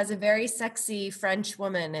 and it has a very sexy French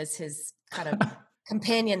woman as his kind of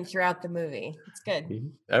companion throughout the movie. It's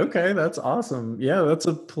good. Okay, that's awesome. Yeah, that's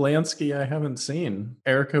a Polanski I haven't seen.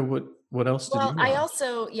 Erica, what else did you watch? I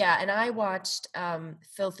also, and I watched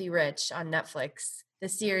Filthy Rich on Netflix, the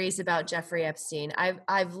series about Jeffrey Epstein.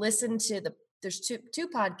 I've listened to there's two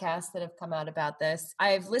podcasts that have come out about this.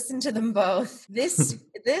 I've listened to them both. This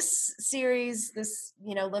series,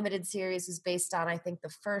 limited series is based on, I think,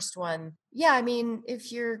 the first one. Yeah, I mean,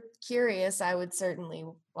 if you're curious, I would certainly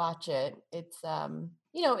watch it. It's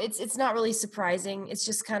it's not really surprising. It's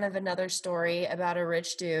just kind of another story about a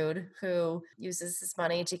rich dude who uses his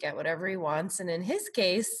money to get whatever he wants. And in his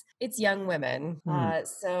case, it's young women.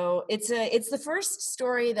 So it's the first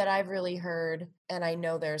story that I've really heard. And I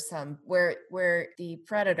know there's some where the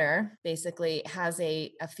predator basically has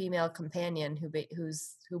a female companion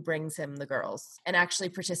who brings him the girls and actually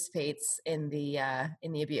participates in the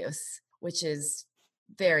abuse, which is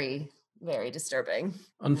very, very disturbing.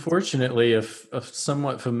 Unfortunately, a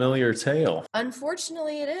somewhat familiar tale.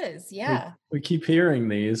 Unfortunately, it is. Yeah. We keep hearing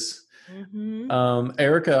these. Mm-hmm.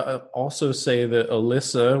 Erica also say that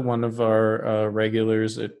Alyssa, one of our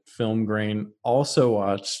regulars at Film Grain, also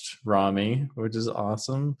watched Rami, which is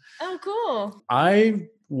awesome. Oh, cool. I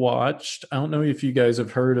don't know if you guys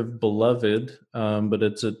have heard of Beloved, but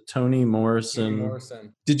it's a Toni Morrison.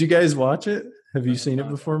 Did you guys watch it? Have you seen it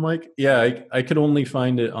before, Mike? Yeah, I could only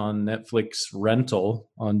find it on Netflix rental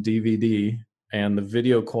on DVD, and the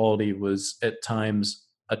video quality was at times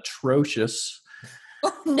atrocious.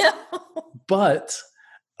 Oh, no. But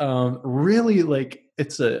really, like,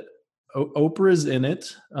 Oprah's in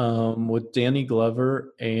it with Danny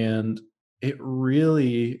Glover, and I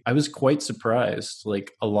was quite surprised.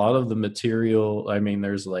 Like, a lot of the material, I mean,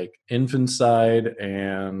 there's like infanticide,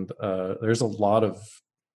 and there's a lot of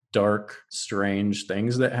dark, strange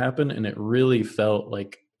things that happen, and it really felt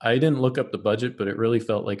like, I didn't look up the budget, but it really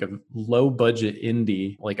felt like a low budget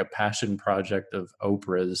indie, like a passion project of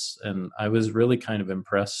Oprah's. And I was really kind of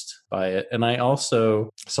impressed by it. And I also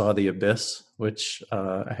saw The Abyss, which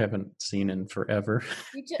I haven't seen in forever.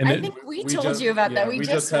 I think we told you about that. We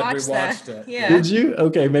just watched that. It. Yeah. Did you?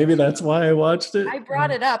 Okay, maybe that's why I watched it. I brought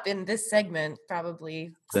it up in this segment,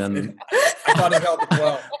 probably. Then I thought it held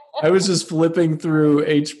well. I was just flipping through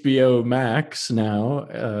HBO Max now,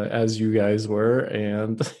 as you guys were,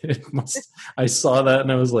 and I saw that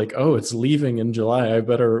and I was like, "Oh, it's leaving in July. I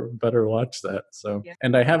better watch that." So, yeah.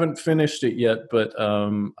 And I haven't finished it yet, but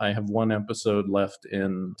I have one episode left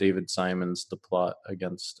in David Simon's The Plot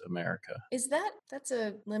Against America. That's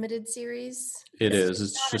a limited series? It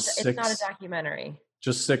is. It's not a documentary.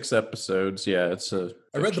 Just 6 episodes. Yeah,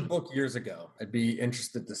 I read the book years ago. I'd be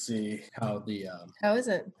interested to see how how is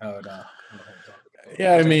it? How it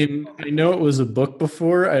yeah, I mean, I know it was a book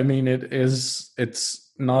before. I mean,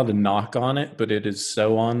 it's not a knock on it, but it is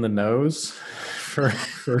so on the nose for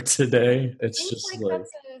today. It's just like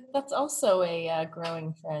that's also a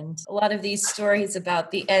growing trend. A lot of these stories about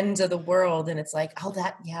the end of the world, and it's like, oh,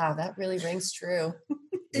 that really rings true.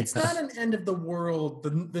 It's not an end of the world.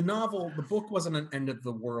 The book wasn't an end of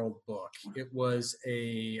the world book. It was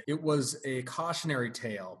a cautionary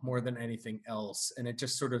tale more than anything else, and it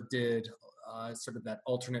just sort of did sort of that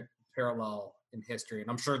alternate parallel in history. And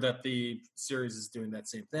I'm sure that the series is doing that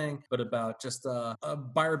same thing, but about just a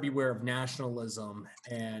buyer beware of nationalism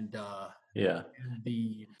and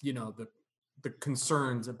the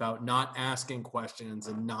concerns about not asking questions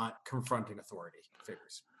and not confronting authority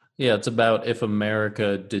figures. Yeah, it's about if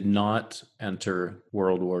America did not enter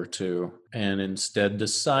World War II and instead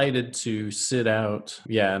decided to sit out.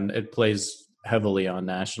 Yeah, and it plays heavily on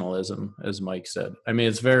nationalism, as Mike said. I mean,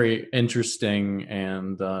 it's very interesting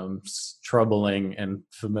and troubling and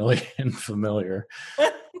familiar,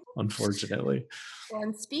 unfortunately.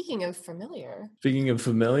 And speaking of familiar,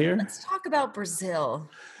 let's talk about Brazil.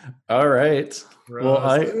 All right.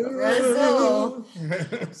 Brazil.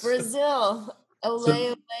 Ole,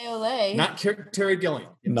 ole, ole. Not Terry Gilliam.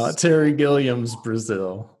 Not Terry Gilliam's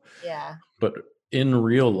Brazil. Yeah. But in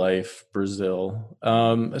real life Brazil.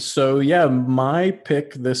 So yeah, my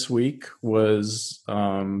pick this week was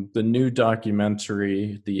the new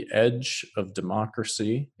documentary, The Edge of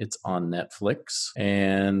Democracy. It's on Netflix,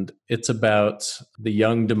 and it's about the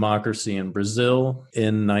young democracy in Brazil.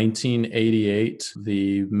 In 1988,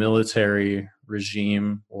 the military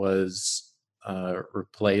regime was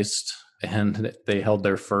replaced, and they held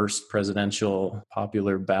their first presidential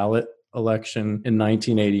popular ballot election in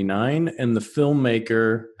 1989. And the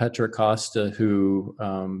filmmaker Petra Costa, who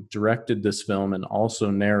directed this film and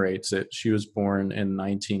also narrates it, she was born in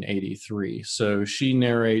 1983. So she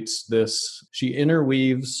narrates this, she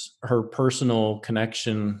interweaves her personal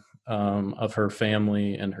connection of her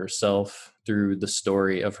family and herself through the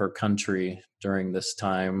story of her country during this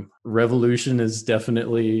time. Revolution is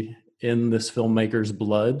definitely in this filmmaker's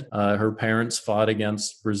blood. Her parents fought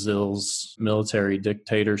against Brazil's military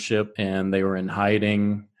dictatorship, and they were in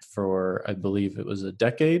hiding for, I believe it was a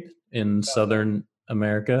decade in Southern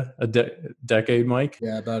America. A decade, Mike?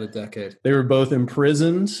 Yeah, about a decade. They were both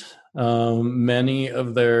imprisoned. Many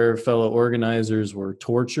of their fellow organizers were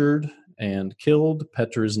tortured and killed.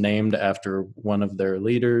 Petra's named after one of their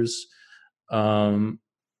leaders.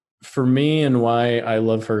 For me, and why I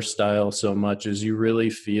love her style so much, is you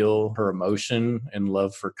really feel her emotion and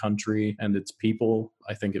love for country and its people.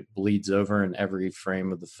 I think it bleeds over in every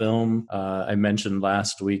frame of the film. I mentioned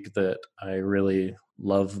last week that I really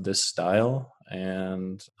love this style,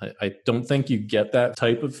 and I don't think you get that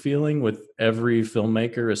type of feeling with every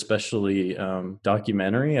filmmaker, especially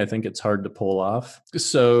documentary. I think it's hard to pull off.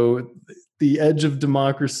 So The Edge of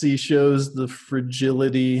Democracy shows the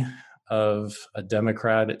fragility of a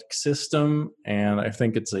democratic system, and I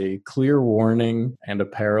think it's a clear warning and a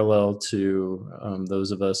parallel to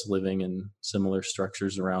those of us living in similar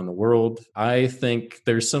structures around the world. I think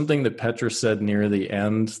there's something that Petra said near the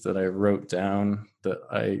end that I wrote down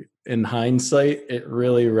that in hindsight, it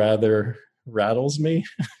really rather rattles me.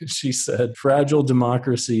 She said, "Fragile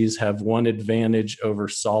democracies have one advantage over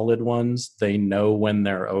solid ones: they know when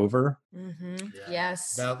they're over." Mm-hmm. Yeah.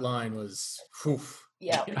 Yes. That line was, whew.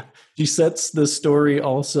 Yeah. She sets the story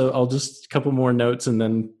also. I'll just a couple more notes and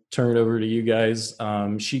then turn it over to you guys.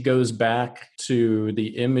 She goes back to the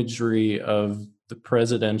imagery of the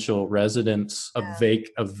presidential residence,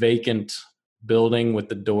 a vacant building with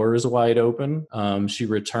the doors wide open. She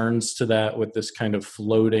returns to that with this kind of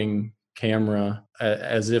floating camera,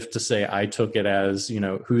 as if to say, I took it as,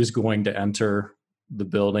 who's going to enter the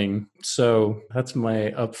building. So that's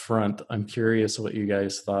my upfront. I'm curious what you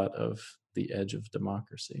guys thought of The Edge of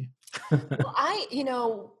Democracy.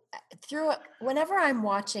 Well, whenever I'm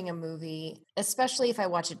watching a movie, especially if I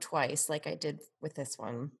watch it twice, like I did with this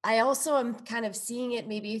one, I also am kind of seeing it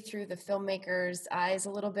maybe through the filmmaker's eyes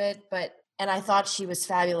a little bit, and I thought she was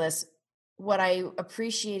fabulous. What I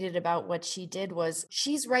appreciated about what she did was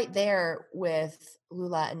she's right there with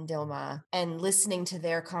Lula and Dilma and listening to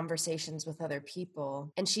their conversations with other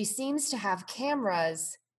people. And she seems to have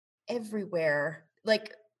cameras everywhere.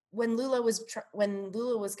 Like when Lula was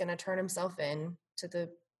going to turn himself in to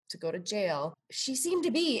go to jail, she seemed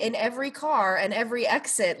to be in every car and every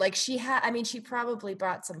exit. Like she probably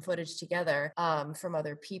brought some footage together from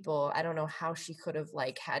other people. I don't know how she could have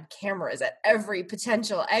had cameras at every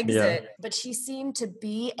potential exit, but she seemed to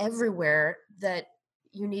be everywhere that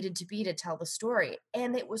you needed to be to tell the story.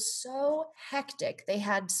 And it was so hectic. They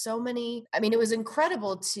had so many, it was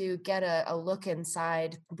incredible to get a look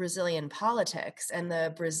inside Brazilian politics and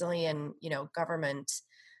the Brazilian, government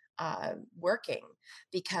working,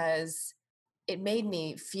 because it made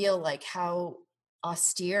me feel like how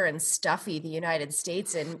austere and stuffy the United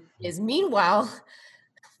States is. Meanwhile,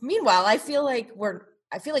 I feel like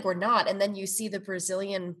we're not. And then you see the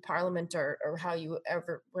Brazilian parliament, or how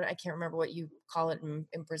I can't remember what you call it in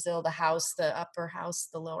Brazil, the house, the upper house,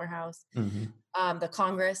 the lower house, the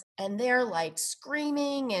Congress. And they're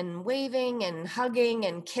screaming and waving and hugging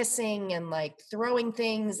and kissing and throwing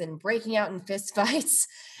things and breaking out in fist fights.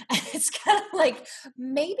 And it's kind of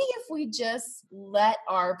maybe if we just let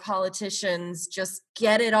our politicians just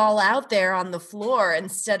get it all out there on the floor,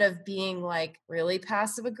 instead of being really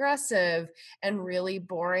passive aggressive and really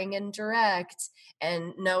boring and direct.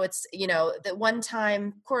 And no, it's, that one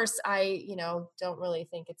time, of course, I, don't really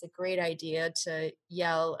think it's a great idea to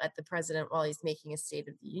yell at the president while he's making a State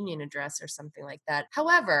of the Union address or something like that.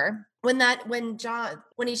 However, when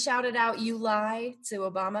he shouted out, "You lie," to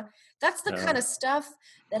Obama, that's the kind of stuff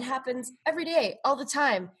that happens every day, all the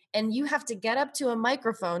time. And you have to get up to a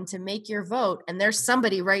microphone to make your vote. And there's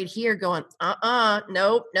somebody right here going,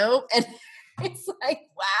 nope. And It's like,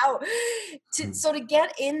 wow. So to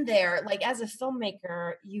get in there, like as a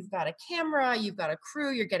filmmaker, you've got a camera, you've got a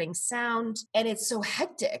crew, you're getting sound, and it's so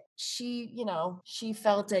hectic. She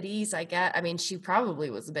felt at ease, I guess. I mean, she probably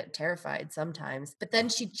was a bit terrified sometimes, but then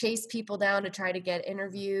she'd chase people down to try to get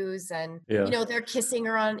interviews, and, they're kissing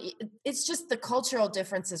her on. It's just the cultural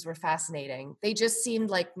differences were fascinating. They just seemed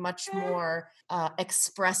like much more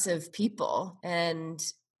expressive people. And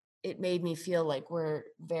it made me feel like we're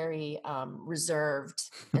very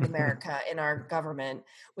reserved in America in our government,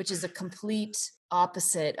 which is a complete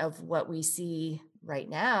opposite of what we see right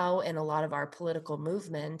now in a lot of our political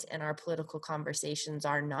movement, and our political conversations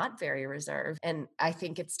are not very reserved. And I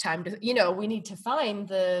think it's time to, we need to find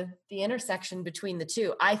the intersection between the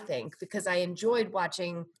two, I think, because I enjoyed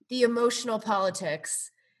watching the emotional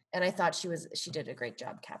politics. And I thought she did a great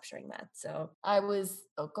job capturing that. So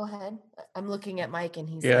go ahead. I'm looking at Mike and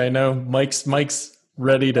he's I know. Mike's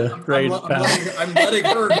ready to I'm letting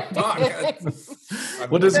her talk.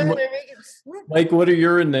 Mike, what are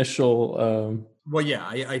your initial Well, yeah,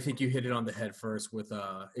 I think you hit it on the head first with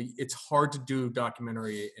it's hard to do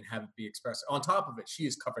documentary and have it be expressed. On top of it, she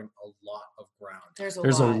is covering a lot of ground.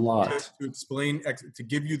 There's a lot to explain, to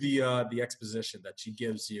give you the exposition that she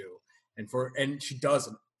gives you, and she does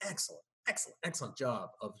an excellent job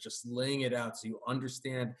of just laying it out so you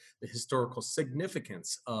understand the historical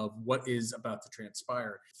significance of what is about to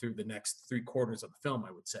transpire through the next 3/4 of the film,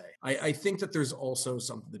 I would say. I think that there's also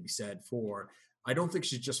something to be said for, I don't think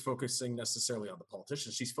she's just focusing necessarily on the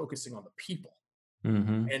politicians. She's focusing on the people.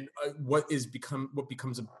 Mm-hmm. And what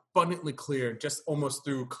becomes abundantly clear just almost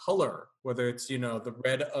through color, whether it's, the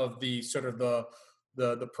red of the sort of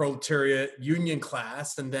the proletariat union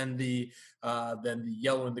class, and then the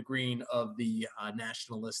yellow and the green of the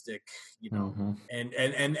nationalistic, mm-hmm.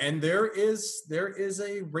 and there is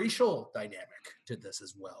a racial dynamic to this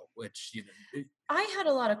as well, which I had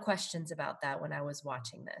a lot of questions about that when I was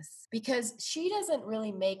watching this, because she doesn't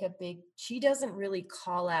really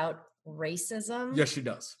call out racism. Yes, she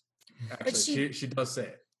does. Actually, she does say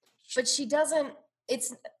it, but she doesn't.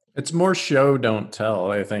 It's more show don't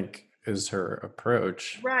tell, I think, is her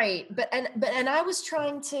approach. Right. But I was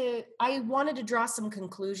I wanted to draw some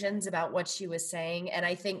conclusions about what she was saying. And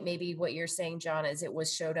I think maybe what you're saying, John, is it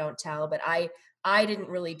was show don't tell, but I didn't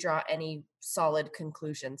really draw any solid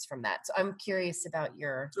conclusions from that. So I'm curious about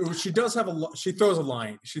your. So she does have she throws a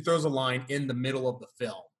line in the middle of the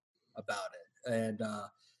film about it. And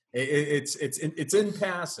it's in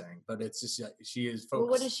passing, but it's just she is focused. Well,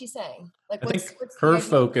 what is she saying? Like, I think her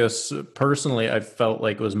focus, personally, I felt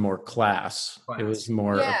like it was more class. It was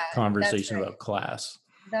more a conversation about class.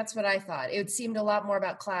 That's what I thought. It seemed a lot more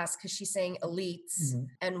about class, because she's saying elites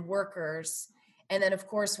and workers. And then, of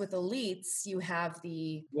course, with elites, you have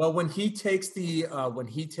when he takes the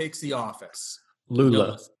office,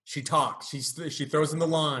 Lula, she talks. She throws in the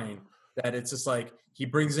line that it's just like he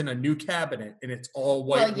brings in a new cabinet and it's all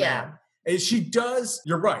white. Yeah. And she does.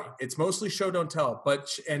 You're right. It's mostly show don't tell,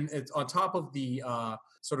 and it's on top of the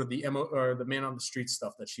sort of the man on the street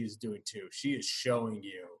stuff that she's doing too. She is showing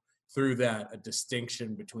you through that a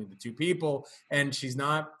distinction between the two people, and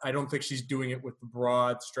I don't think she's doing it with the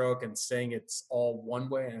broad stroke and saying it's all one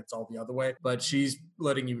way and it's all the other way, but she's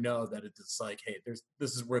letting you know that it's like, hey,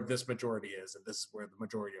 this is where this majority is, and this is where the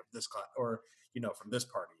majority of this class, or from this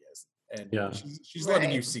party is, and she's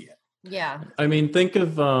letting you see it. Yeah. I mean, think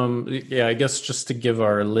of I guess just to give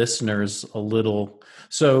our listeners a little,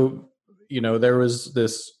 so there was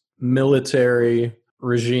this military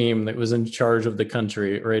regime that was in charge of the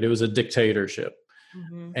country, right? It was a dictatorship.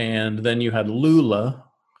 Mm-hmm. And then you had Lula,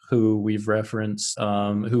 who we've referenced,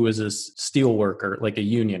 who was a steel worker, like a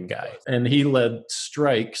union guy. And he led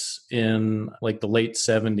strikes in like the late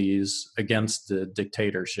 70s against the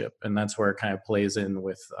dictatorship. And that's where it kind of plays in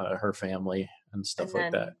with her family and stuff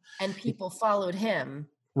like that. And people followed him.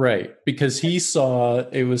 Right. Because he saw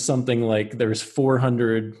it was something like there's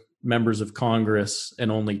 400 members of Congress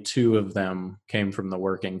and only 2 of them came from the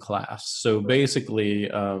working class. So basically,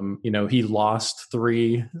 he lost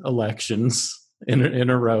 3 elections in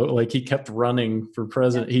a row. Like, he kept running for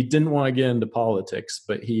president. He didn't want to get into politics,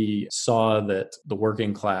 but he saw that the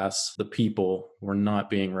working class, the people, were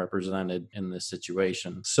not being represented in this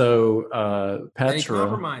situation. So Petra, and he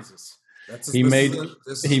compromises. He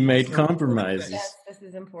made compromises. Yes, this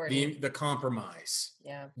is important. The compromise.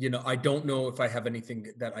 Yeah. I don't know if I have anything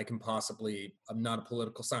that I can possibly. I'm not a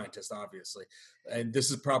political scientist, obviously, and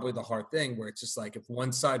this is probably the hard thing, where it's just like if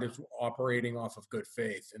one side is operating off of good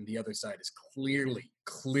faith and the other side is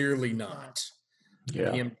clearly not.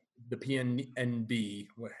 Yeah. The PNB.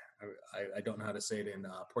 I don't know how to say it in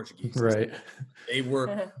Portuguese. Right. They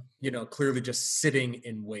were, clearly just sitting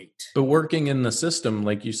in wait. But working in the system,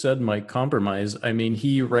 like you said, Mike, compromise. I mean,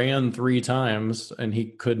 he ran 3 times and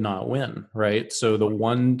he could not win, right? So the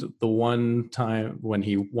one time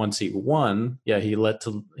when once he won, yeah, he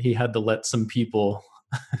had to let some people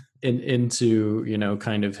into,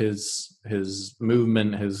 kind of his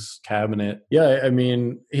movement, his cabinet. Yeah, I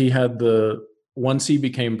mean, he had once he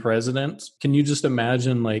became president, can you just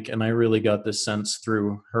imagine, and I really got this sense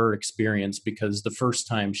through her experience, because the first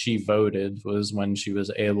time she voted was when she was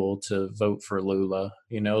able to vote for Lula,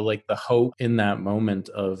 the hope in that moment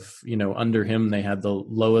of, under him, they had the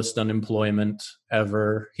lowest unemployment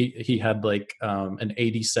ever. He had an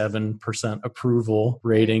 87% approval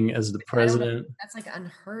rating as the president. That's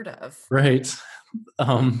unheard of. Right. He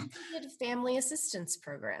had a family assistance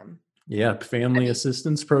program. Yeah, family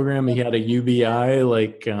assistance program. He had a UBI,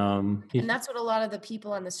 and that's what a lot of the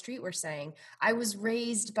people on the street were saying. I was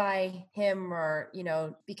raised by him, or,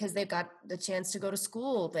 because they got the chance to go to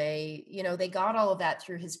school. They got all of that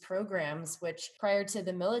through his programs, which prior to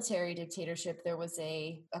the military dictatorship, there was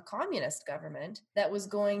a communist government that was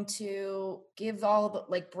going to give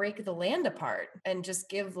break the land apart and just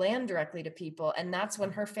give land directly to people. And that's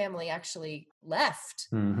when her family actually left.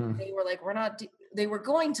 Mm-hmm. They were they were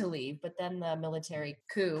going to leave, but then the military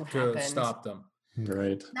coup happened. Stopped them.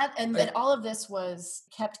 Right. And all of this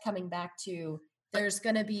kept coming back to, there's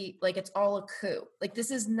going to be, it's all a coup.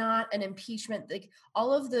 This is not an impeachment.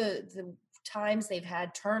 All of the times they've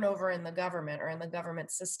had turnover in the government or in the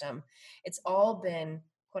government system, it's all been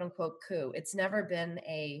quote unquote coup. It's never been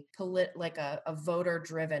a voter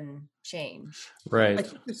driven change. Right. I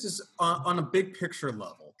think this is on a big picture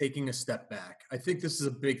level, taking a step back. I think this is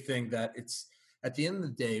a big thing, that it's, at the end of the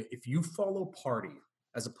day, if you follow party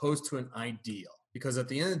as opposed to an ideal, because at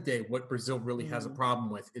the end of the day, what Brazil really has a problem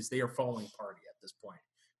with is they are following party at this point.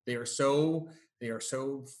 They are so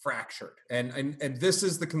fractured, and this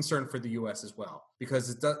is the concern for the U.S. as well, because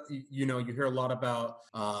it does, you hear a lot about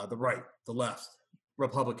the right, the left,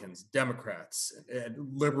 Republicans, Democrats, and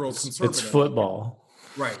liberals, conservatives. It's football.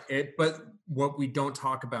 Right. But what we don't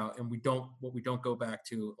talk about, and what we don't go back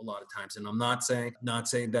to a lot of times, and I'm not saying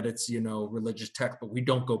that it's, religious text, but we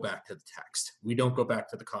don't go back to the text. We don't go back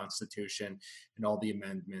to the Constitution and all the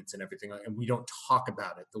amendments and everything. And we don't talk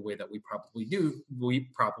about it the way that we probably do.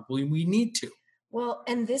 We need to. Well,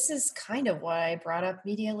 and this is kind of why I brought up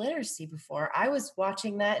media literacy before. I was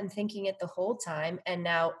watching that and thinking it the whole time. And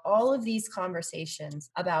now all of these conversations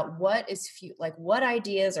about what is what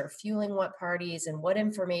ideas are fueling what parties and what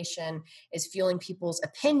information is fueling people's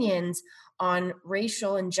opinions on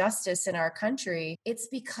racial injustice in our country, it's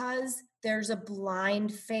because there's a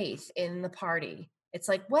blind faith in the party. It's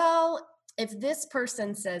if this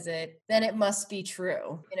person says it, then it must be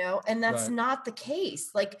true, and that's not the case.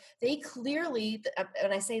 They clearly,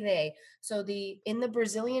 when I say they, in the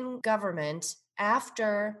Brazilian government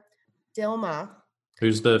after Dilma,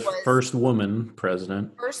 who's the first woman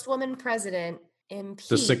president, impeached.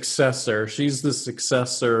 The successor. She's the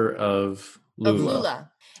successor of Lula.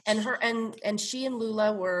 And her and she and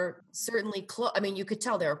Lula were certainly close. I mean, you could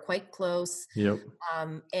tell they were quite close. Yep.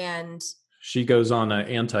 And she goes on an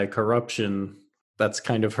anti-corruption. That's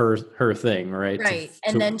kind of her thing, right? Right.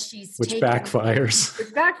 Then which backfires. Which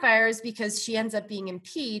backfires because she ends up being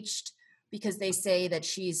impeached because they say that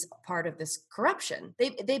she's part of this corruption.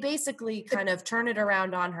 They basically kind of turn it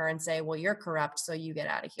around on her and say, well, you're corrupt, so you get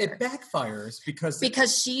out of here. It backfires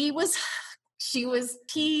because she was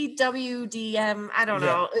PWDM, I don't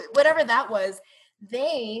know, whatever that was.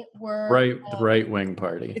 They were the right-wing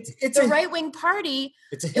party. It's a right-wing party.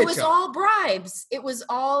 It was all bribes. It was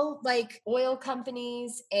all oil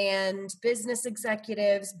companies and business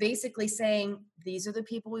executives basically saying, these are the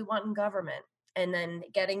people we want in government, and then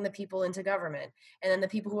getting the people into government. And then the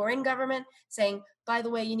people who are in government saying, by the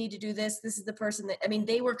way, you need to do this. This is the person that,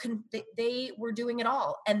 they were doing it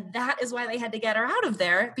all. And that is why they had to get her out of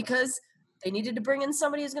there, because they needed to bring in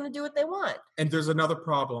somebody who's going to do what they want. And there's another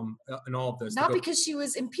problem in all of this. Not because she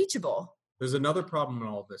was impeachable. There's another problem in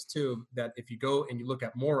all of this too, that if you go and you look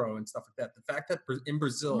at Moro and stuff like that, the fact that in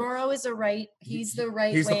Brazil, Moro is he's the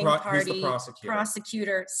right-wing party he's the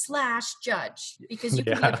prosecutor / judge, because you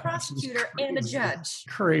can be a prosecutor and a judge.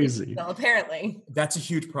 Crazy. Well, apparently. That's a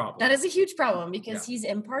huge problem. That is a huge problem, because he's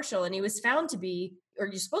impartial, and he was found to be, or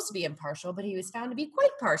you're supposed to be impartial, but he was found to be quite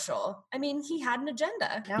partial. I mean, he had an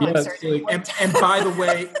agenda. Now I'm starting and by the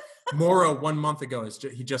way, Moro 1 month ago,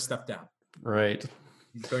 he just stepped down. Right.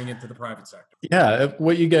 going into the private sector. Yeah,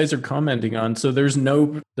 what you guys are commenting on. So there's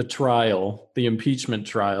the trial, the impeachment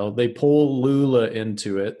trial. They pull Lula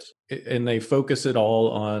into it and they focus it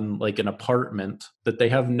all on like an apartment that they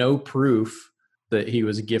have no proof that he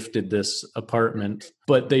was gifted this apartment,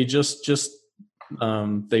 but they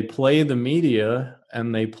they play the media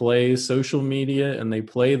and they play social media and they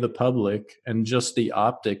play the public, and just the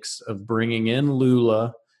optics of bringing in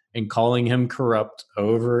Lula and calling him corrupt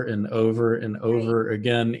over and over and over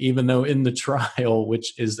again, even though in the trial,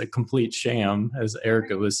 which is a complete sham, as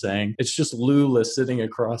Erica was saying, it's just Lula sitting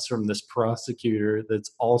across from this prosecutor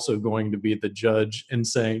that's also going to be the judge, and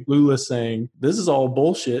Lula saying, this is all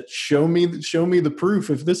bullshit. Show me the proof.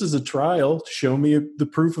 If this is a trial, show me the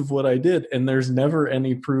proof of what I did. And there's never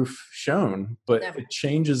any proof shown, but it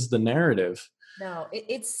changes the narrative. No,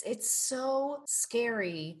 it's so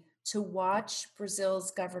scary to watch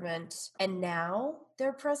Brazil's government and now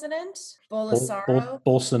their president, Bolsonaro.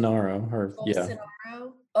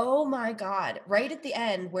 Oh my God. Right at the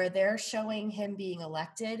end where they're showing him being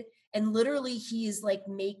elected, and literally he's like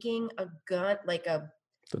making a gun, like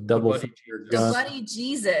the double finger gun, the bloody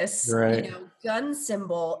Jesus, right. Gun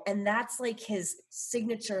symbol, and that's like his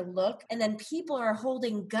signature look. And then people are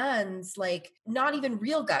holding guns, like not even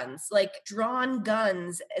real guns, like drawn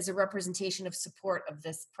guns as a representation of support of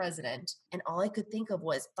this president. And all I could think of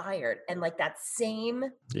was fired. And like that same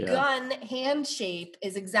gun hand shape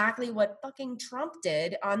is exactly what fucking Trump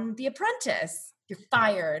did on The Apprentice. You're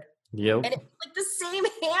fired. Yep. And it's like the same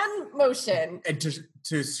hand motion. And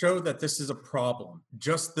to show that this is a problem,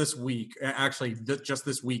 just this week, actually just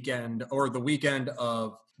this weekend, or the weekend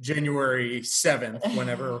of January 7th,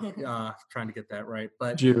 whenever, trying to get that right,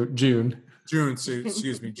 but June,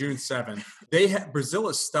 excuse me, June 7th, Brazil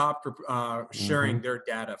has stopped sharing their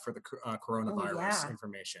data for the coronavirus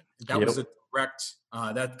information. That was a direct,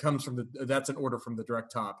 that's an order from the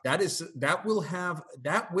direct top. That will have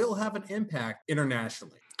an impact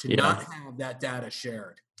internationally to not have that data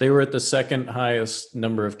shared. They were at the second highest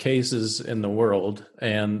number of cases in the world,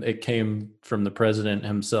 and it came from the president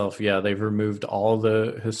himself. Yeah, they've removed all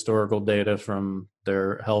the historical data from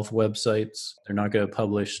their health websites. They're not going to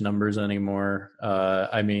publish numbers anymore.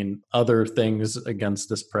 Other things against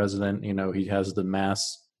this president, he has the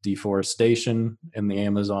mass deforestation in the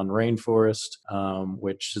Amazon rainforest,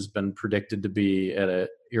 which has been predicted to be at an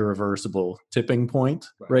irreversible tipping point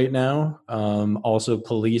right now. Also,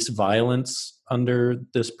 police violence under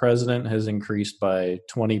this president has increased by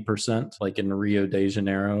 20%, like in Rio de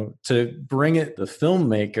Janeiro. To bring it, the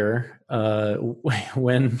filmmaker,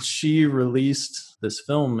 when she released this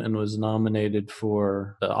film and was nominated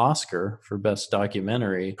for the Oscar for Best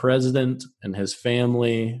Documentary, president and his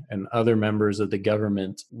family and other members of the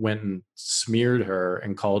government went and smeared her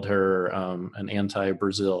and called her an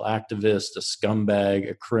anti-Brazil activist, a scumbag,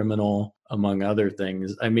 a criminal, among other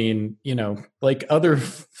things. I mean, like other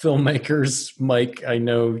filmmakers, Mike, I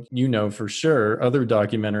know for sure, other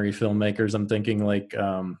documentary filmmakers, I'm thinking like,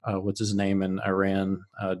 what's his name in Iran?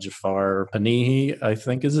 Jafar Panahi, I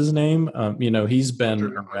think is his name. He's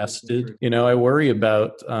been arrested. I worry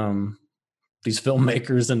about these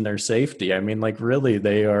filmmakers and their safety. I mean, like really,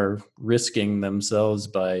 they are risking themselves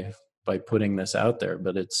by putting this out there,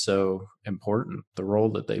 but it's so important, the role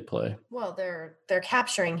that they play. Well, they're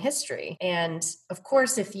capturing history. And of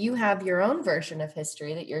course, if you have your own version of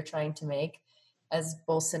history that you're trying to make, as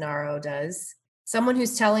Bolsonaro does, someone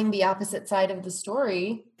who's telling the opposite side of the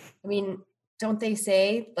story, I mean, don't they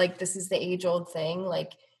say, like, this is the age-old thing,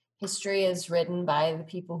 like, history is written by the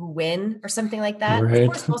people who win or something like that? Right. Of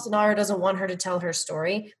course, Bolsonaro doesn't want her to tell her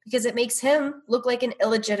story because it makes him look like an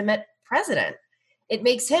illegitimate president. It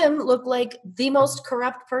makes him look like the most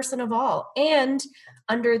corrupt person of all, and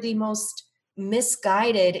under the most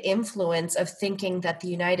misguided influence of thinking that the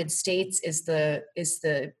United States is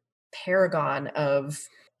the paragon of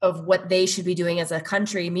what they should be doing as a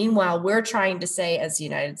country. Meanwhile, we're trying to say, as the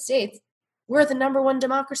United States, we're the number one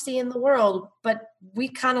democracy in the world, but we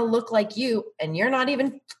kind of look like you, and you're not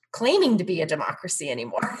even claiming to be a democracy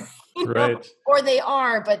anymore. Right. Or they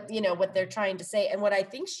are, but what they're trying to say. And what I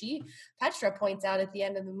think Petra points out at the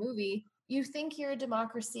end of the movie, you think you're a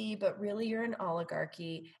democracy, but really you're an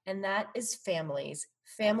oligarchy. And that is families.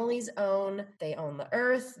 Families they own the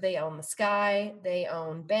earth, they own the sky, they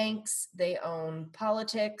own banks, they own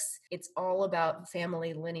politics. It's all about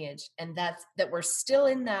family lineage. And that we're still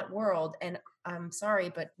in that world. And I'm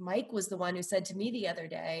sorry, but Mike was the one who said to me the other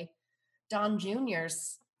day, Don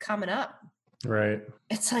Jr.'s coming up. Right.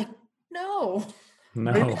 It's like, no.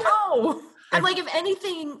 I'm like, if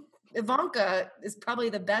anything, Ivanka is probably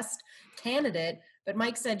the best candidate But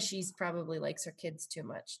Mike said she's probably likes her kids too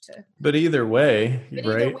much to. But either way, But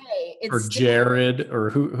right? either way, it's Or still, Jared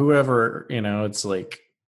or whoever, it's like,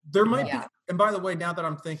 There might be, Yeah. and by the way, now that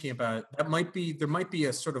I'm thinking about it, there might be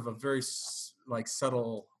a sort of a very like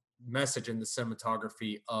subtle message in the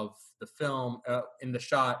cinematography of the film, in the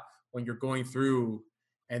shot when you're going through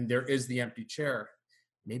and there is the empty chair.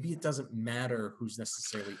 Maybe it doesn't matter who's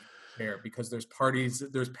necessarily in the chair, because there's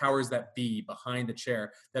powers that be behind the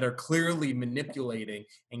chair that are clearly manipulating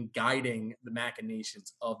and guiding the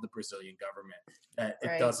machinations of the Brazilian government. That it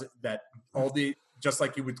Right. doesn't, that just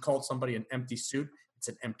like you would call somebody an empty suit, it's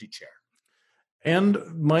an empty chair. and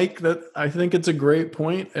Mike, that I think it's a great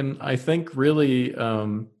point, and I think really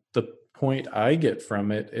the point I get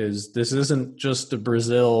from it is this isn't just a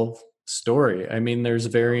Brazil story. I mean, there's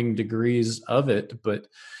varying degrees of it, but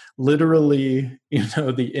literally,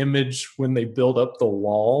 the image when they built up the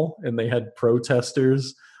wall and they had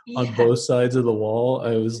protesters on Yeah. both sides of the wall,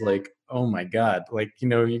 I was like, oh my God. Like,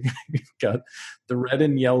 you've got the red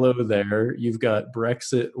and yellow there. You've got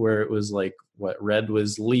Brexit, where it was like, what, red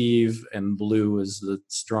was leave and blue was the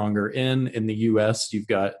stronger in. In the US, you've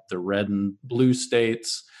got the red and blue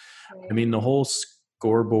states. I mean, the whole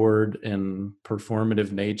scoreboard and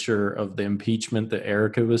performative nature of the impeachment that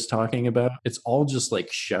Erica was talking about, it's all just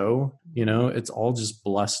like show, it's all just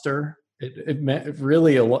bluster. It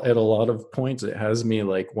really, at a lot of points, it has me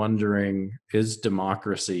like wondering, is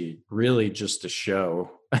democracy really just a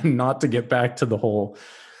show? And not to get back to the whole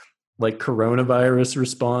like coronavirus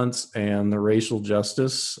response and the racial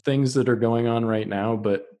justice things that are going on right now,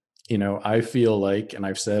 but I feel like, and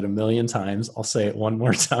I've said a million times, I'll say it one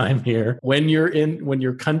more time here. When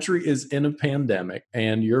your country is in a pandemic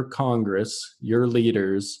and your Congress, your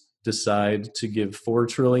leaders decide to give $4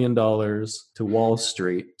 trillion to Wall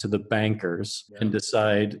Street, to the bankers, and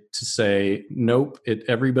decide to say, nope,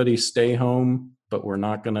 everybody stay home, but we're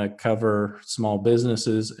not going to cover small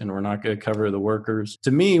businesses and we're not going to cover the workers.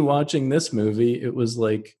 To me, watching this movie, it was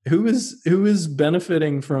like, who is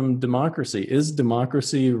benefiting from democracy? Is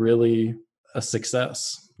democracy really a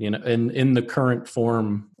success? In the current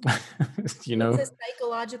form, It's a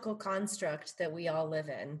psychological construct that we all live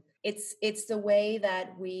in. It's the way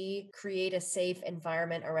that we create a safe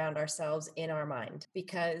environment around ourselves in our mind.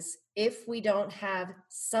 Because if we don't have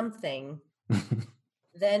something,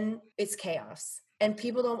 then it's chaos. And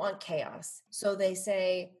people don't want chaos. So they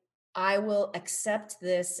say, I will accept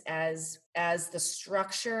this as the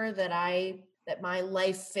structure that my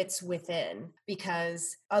life fits within,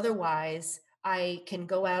 because otherwise I can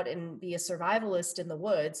go out and be a survivalist in the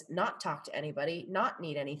woods, not talk to anybody, not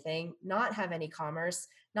need anything, not have any commerce,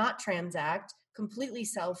 not transact, completely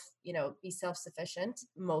be self-sufficient.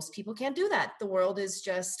 Most people can't do that. The world is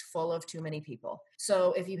just full of too many people.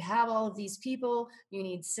 So if you have all of these people, you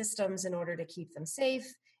need systems in order to keep them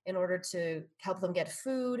safe, in order to help them get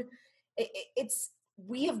food.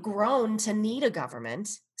 We have grown to need a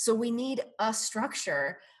government, so we need a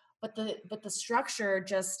structure, but the structure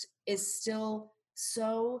just is still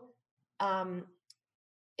so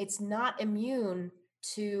it's not immune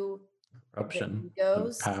to corruption,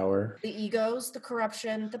 the egos, the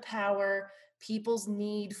corruption, the power, people's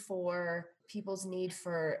need for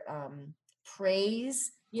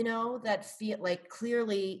praise, that feel like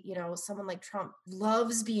clearly, someone like Trump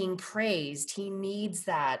loves being praised. He needs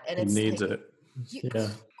that. And he needs like, it.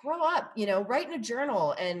 Grow up, write in a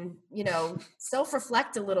journal and,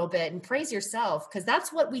 self-reflect a little bit and praise yourself, because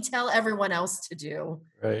that's what we tell everyone else to do.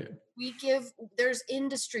 Right. There's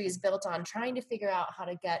industries built on trying to figure out how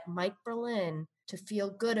to get Mike Berlin to feel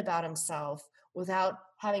good about himself without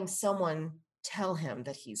having someone tell him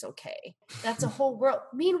that he's okay. That's a whole world.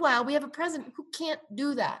 Meanwhile, we have a president who can't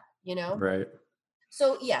do that, Right.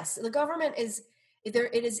 So yes, the government is there.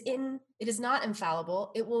 It is not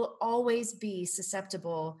infallible. It will always be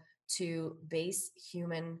susceptible to base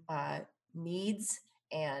human needs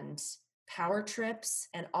and power trips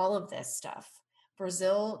and all of this stuff.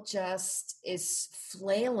 Brazil just is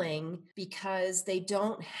flailing because they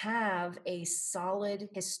don't have a solid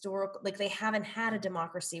historical, like they haven't had a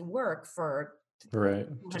democracy work for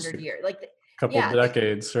 100 years, like couple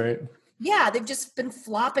decades, right? Yeah, they've just been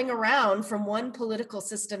flopping around from one political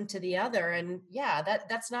system to the other, and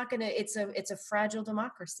that's not gonna. It's a fragile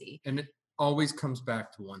democracy. And it always comes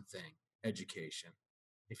back to one thing: education.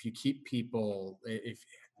 If you keep people, if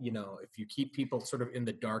you keep people sort of in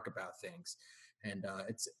the dark about things, and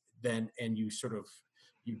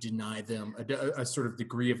you deny them a sort of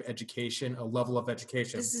degree of education, a level of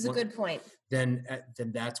education. This is a good point. Then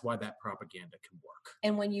that's why that propaganda can work.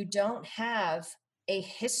 And when you don't have a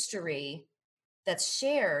history that's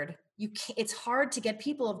shared, it's hard to get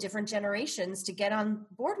people of different generations to get on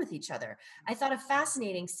board with each other. I thought a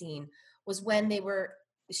fascinating scene was when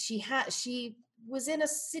she was in a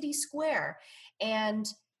city square, and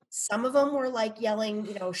some of them were like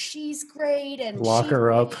yelling, she's great and Lock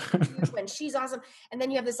her up. and she's awesome. And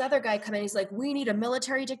then you have this other guy come in. He's like, we need a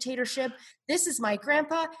military dictatorship. This is my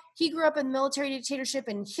grandpa. He grew up in military dictatorship,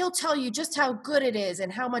 and he'll tell you just how good it is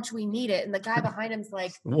and how much we need it. And the guy behind him's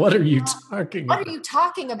like, what are you talking about? What are you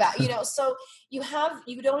talking about? So you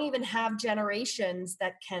don't even have generations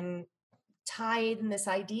that can tie in this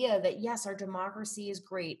idea that, yes, our democracy is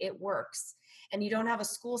great. It works. And you don't have a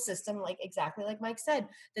school system, exactly like Mike said,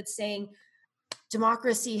 that's saying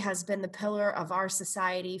democracy has been the pillar of our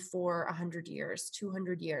society for 100 years,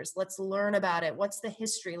 200 years. Let's learn about it. What's the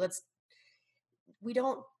history?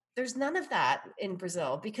 There's none of that in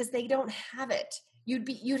Brazil because they don't have it.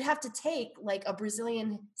 You'd have to take like a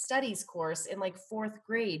Brazilian studies course in like 4th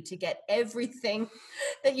grade to get everything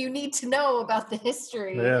that you need to know about the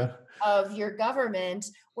history of your government.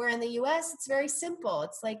 Where in the US, it's very simple.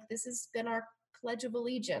 It's like, this has been our Pledge of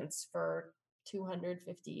Allegiance for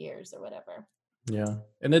 250 years or whatever. Yeah.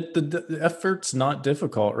 And the effort's not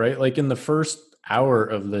difficult, right? Like in the first hour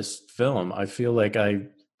of this film, I feel like I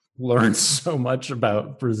learned so much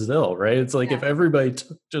about Brazil, right? It's like if everybody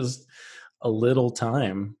took just a little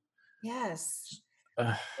time. Yes.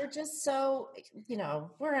 We're just so,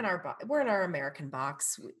 we're in our American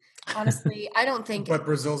box. Honestly, I don't think. But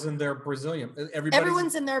Brazil's in their Brazilian.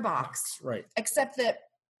 Everyone's in their box. Right. Except that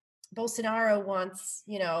Bolsonaro wants,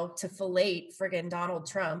 to fillet friggin' Donald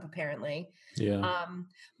Trump, apparently. Yeah.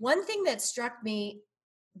 One thing that struck me,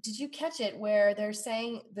 did you catch it, where they're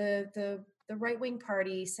saying the right-wing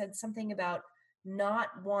party said something about not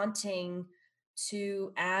wanting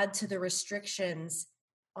to add to the restrictions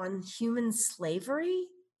on human slavery?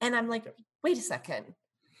 And I'm like, wait a second.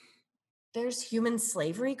 There's human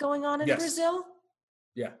slavery going on in Brazil?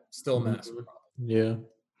 Yeah, still a massive problem. Yeah.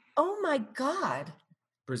 Oh my God.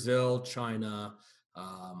 Brazil, China,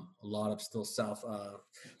 a lot of still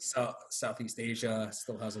Southeast Asia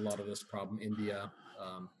still has a lot of this problem. India,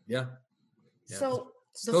 So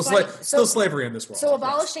still slavery in this world. So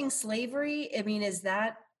abolishing slavery, I mean,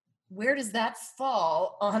 where does that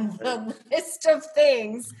fall on the list of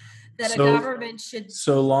things that a government should?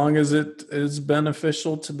 So long as it is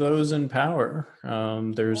beneficial to those in power,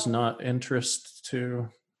 there's not interest to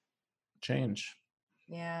change.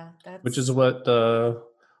 Yeah, which is what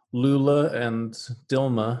Lula and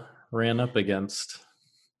Dilma ran up against.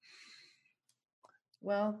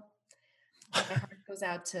 Well, my heart goes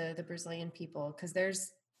out to the Brazilian people because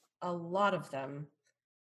there's a lot of them.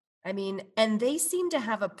 I mean, and they seem to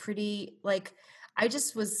have a pretty, I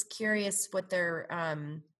just was curious what their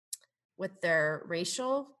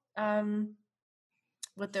racial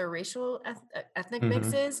ethnic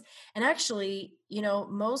mix is. And actually,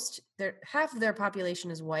 half of their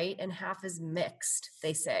population is white and half is mixed,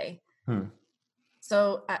 they say.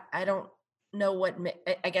 So I don't know what,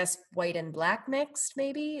 I guess white and black mixed,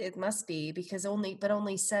 maybe it must be, because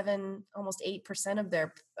only 7, almost 8% of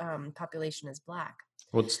their population is black.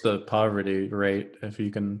 What's the poverty rate, if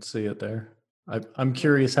you can see it there? I'm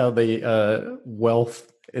curious how the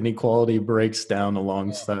wealth inequality breaks down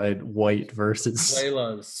alongside white versus.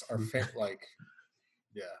 Venezuela's are very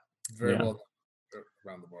well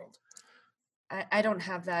around the world. I don't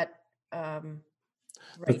have that.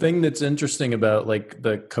 The thing that's interesting about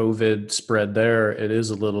the COVID spread there, it is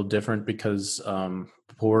a little different because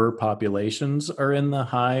poorer populations are in the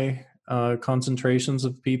high concentrations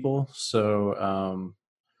of people. So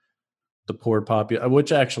the poor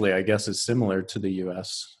which actually I guess is similar to the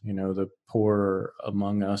U.S. The poor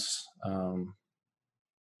among us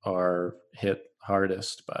are hit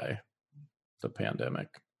hardest by the pandemic.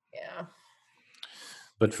 Yeah.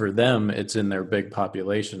 But for them, it's in their big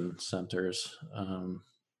population centers,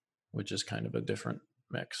 which is kind of a different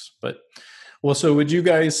mix. But so what did you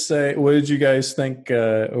guys think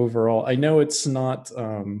overall? I know it's not,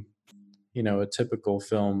 a typical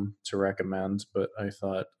film to recommend, but I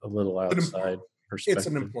thought a little outside perspective. It's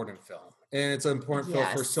an important film, and it's an important film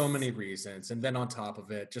for so many reasons. And then on top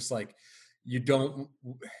of it, just we don't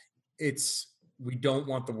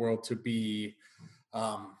want the world to be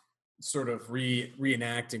sort of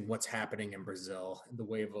reenacting what's happening in Brazil in the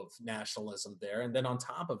wave of nationalism there. And then on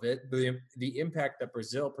top of it, the impact that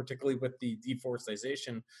Brazil, particularly with the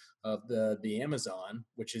deforestation of the Amazon,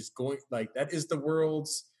 which is going that is the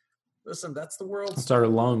world's, that's the world's. It's our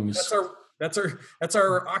lungs. That's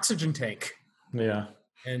our oxygen tank. Yeah.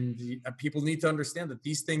 And people need to understand that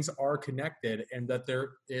these things are connected, and that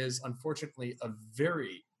there is unfortunately a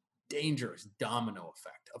very dangerous domino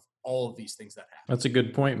effect of all of these things that happen. That's a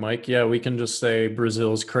good point, Mike. Yeah, we can just say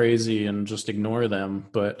Brazil's crazy and just ignore them,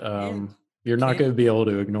 but you're not going to be able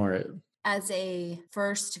to ignore it. As a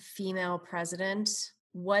first female president,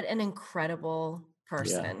 what an incredible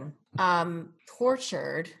person.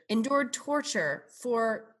 Endured torture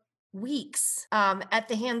for weeks at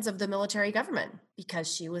the hands of the military government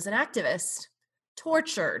because she was an activist.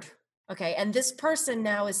 Tortured. Okay. And this person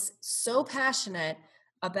now is so passionate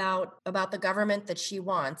about the government that she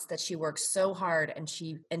wants, that she works so hard and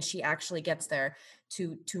she actually gets there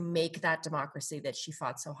to make that democracy that she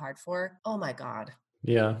fought so hard for. Oh my God.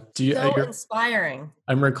 Yeah. So inspiring.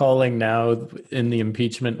 I'm recalling now in the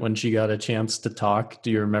impeachment when she got a chance to talk. Do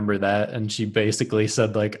you remember that? And she basically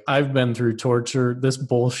said, like, I've been through torture. This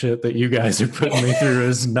bullshit that you guys are putting me through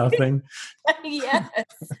is nothing. Yes.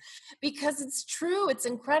 Because it's true. It's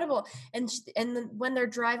incredible. And when they're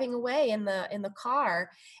driving away in the car,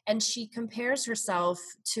 and she compares herself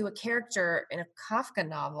to a character in a Kafka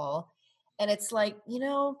novel, and it's like,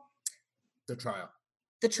 The Trial.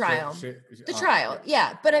 The Trial.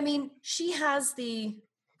 Yeah. But I mean, she has the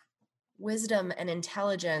wisdom and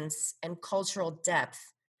intelligence and cultural depth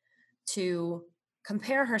to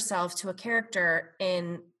compare herself to a character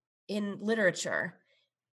in literature.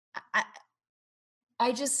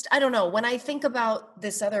 I don't know. When I think about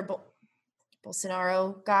this other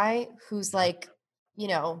Bolsonaro guy who's like,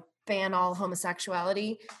 ban all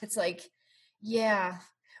homosexuality, it's like, yeah,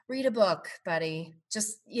 read a book, buddy.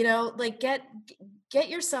 Just, like get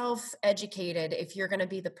yourself educated if you're going to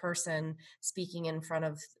be the person speaking in front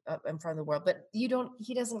of the world. But he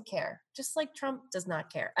doesn't care. Just like Trump does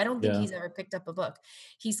not care. I don't think he's ever picked up a book.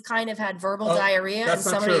 He's kind of had verbal diarrhea and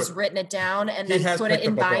somebody's written it down and then put it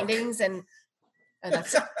in bindings and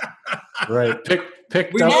that's right.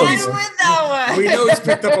 Picked we up know that one. We know he's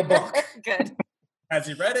picked up a book. Good. Has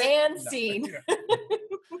he read it? And seen.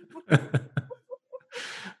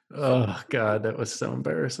 Oh God, that was so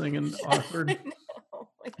embarrassing and awkward. Oh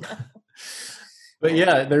my God. But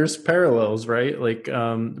yeah, there's parallels, right? Like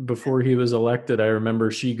before he was elected, I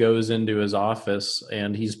remember she goes into his office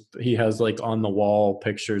and he has like on the wall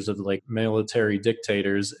pictures of like military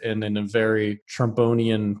dictators, and in a very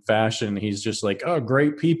Trumponian fashion, he's just like, "Oh,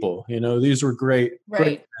 great people, these were great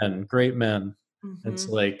men." Mm-hmm. It's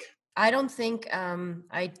like, I don't think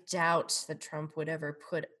I doubt that Trump would ever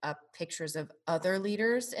put up pictures of other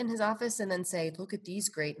leaders in his office and then say, "Look at these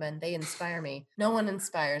great men, they inspire me." No one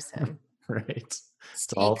inspires him. Right.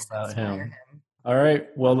 It's all about him. All right.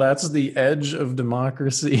 Well, that's The Edge of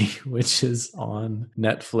Democracy, which is on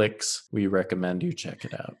Netflix. We recommend you check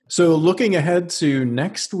it out. So looking ahead to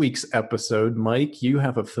next week's episode, Mike, you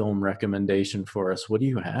have a film recommendation for us. What do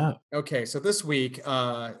you have? Okay. So this week,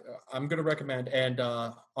 I'm going to recommend, and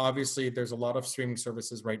obviously there's a lot of streaming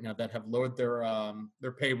services right now that have lowered their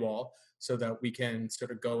paywall so that we can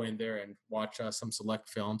sort of go in there and watch some select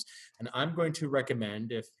films. And I'm going to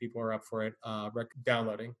recommend, if people are up for it,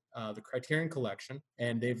 downloading the Criterion Collection.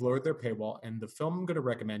 And they've lowered their paywall. And the film I'm going to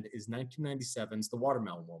recommend is 1997's The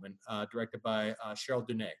Watermelon Woman, directed by Cheryl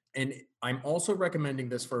Dunye. And I'm also recommending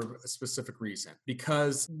this for a specific reason,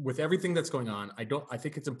 because with everything that's going on, I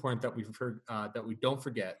think it's important that we don't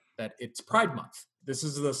forget that it's Pride Month. This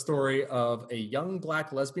is the story of a young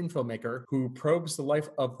Black lesbian filmmaker who probes the life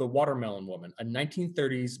of the Watermelon Woman, a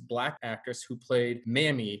 1930s Black actress who played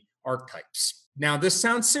Mammy archetypes. Now, this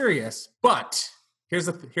sounds serious, but here's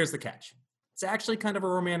the catch. It's actually kind of a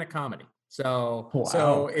romantic comedy.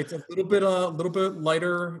 So it's a little bit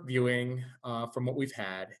lighter viewing from what we've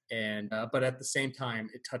had, and but at the same time,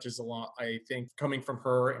 it touches a lot. I think coming from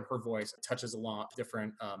her and her voice, it touches a lot of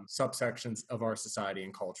different subsections of our society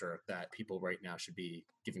and culture that people right now should be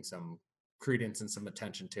giving some credence and some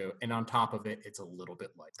attention to. And on top of it, it's a little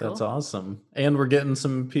bit light. That's awesome, and we're getting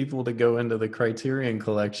some people to go into the Criterion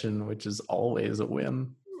Collection, which is always a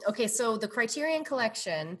win. Okay, so the Criterion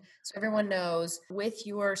Collection, so everyone knows, with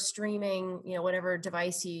your streaming, whatever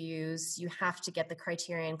device you use, you have to get the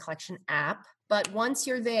Criterion Collection app. But once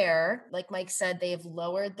you're there, like Mike said, they've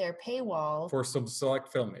lowered their paywall. For some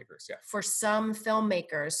select filmmakers, yeah. For some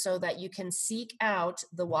filmmakers, so that you can seek out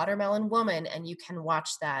The Watermelon Woman and you can watch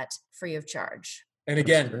that free of charge. And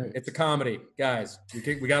again, it's a comedy, guys.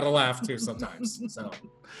 We got to laugh too sometimes. So,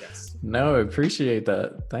 yes. No, I appreciate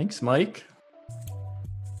that. Thanks, Mike.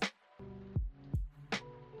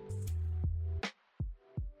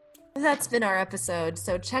 That's been our episode.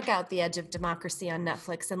 So check out The Edge of Democracy on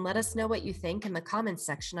Netflix and let us know what you think in the comments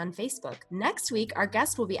section on Facebook. Next week, our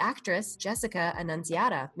guest will be actress Jessica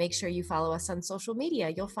Annunziata. Make sure you follow us on social media.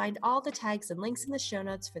 You'll find all the tags and links in the show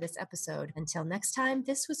notes for this episode. Until next time,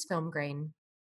 this was Film Grain.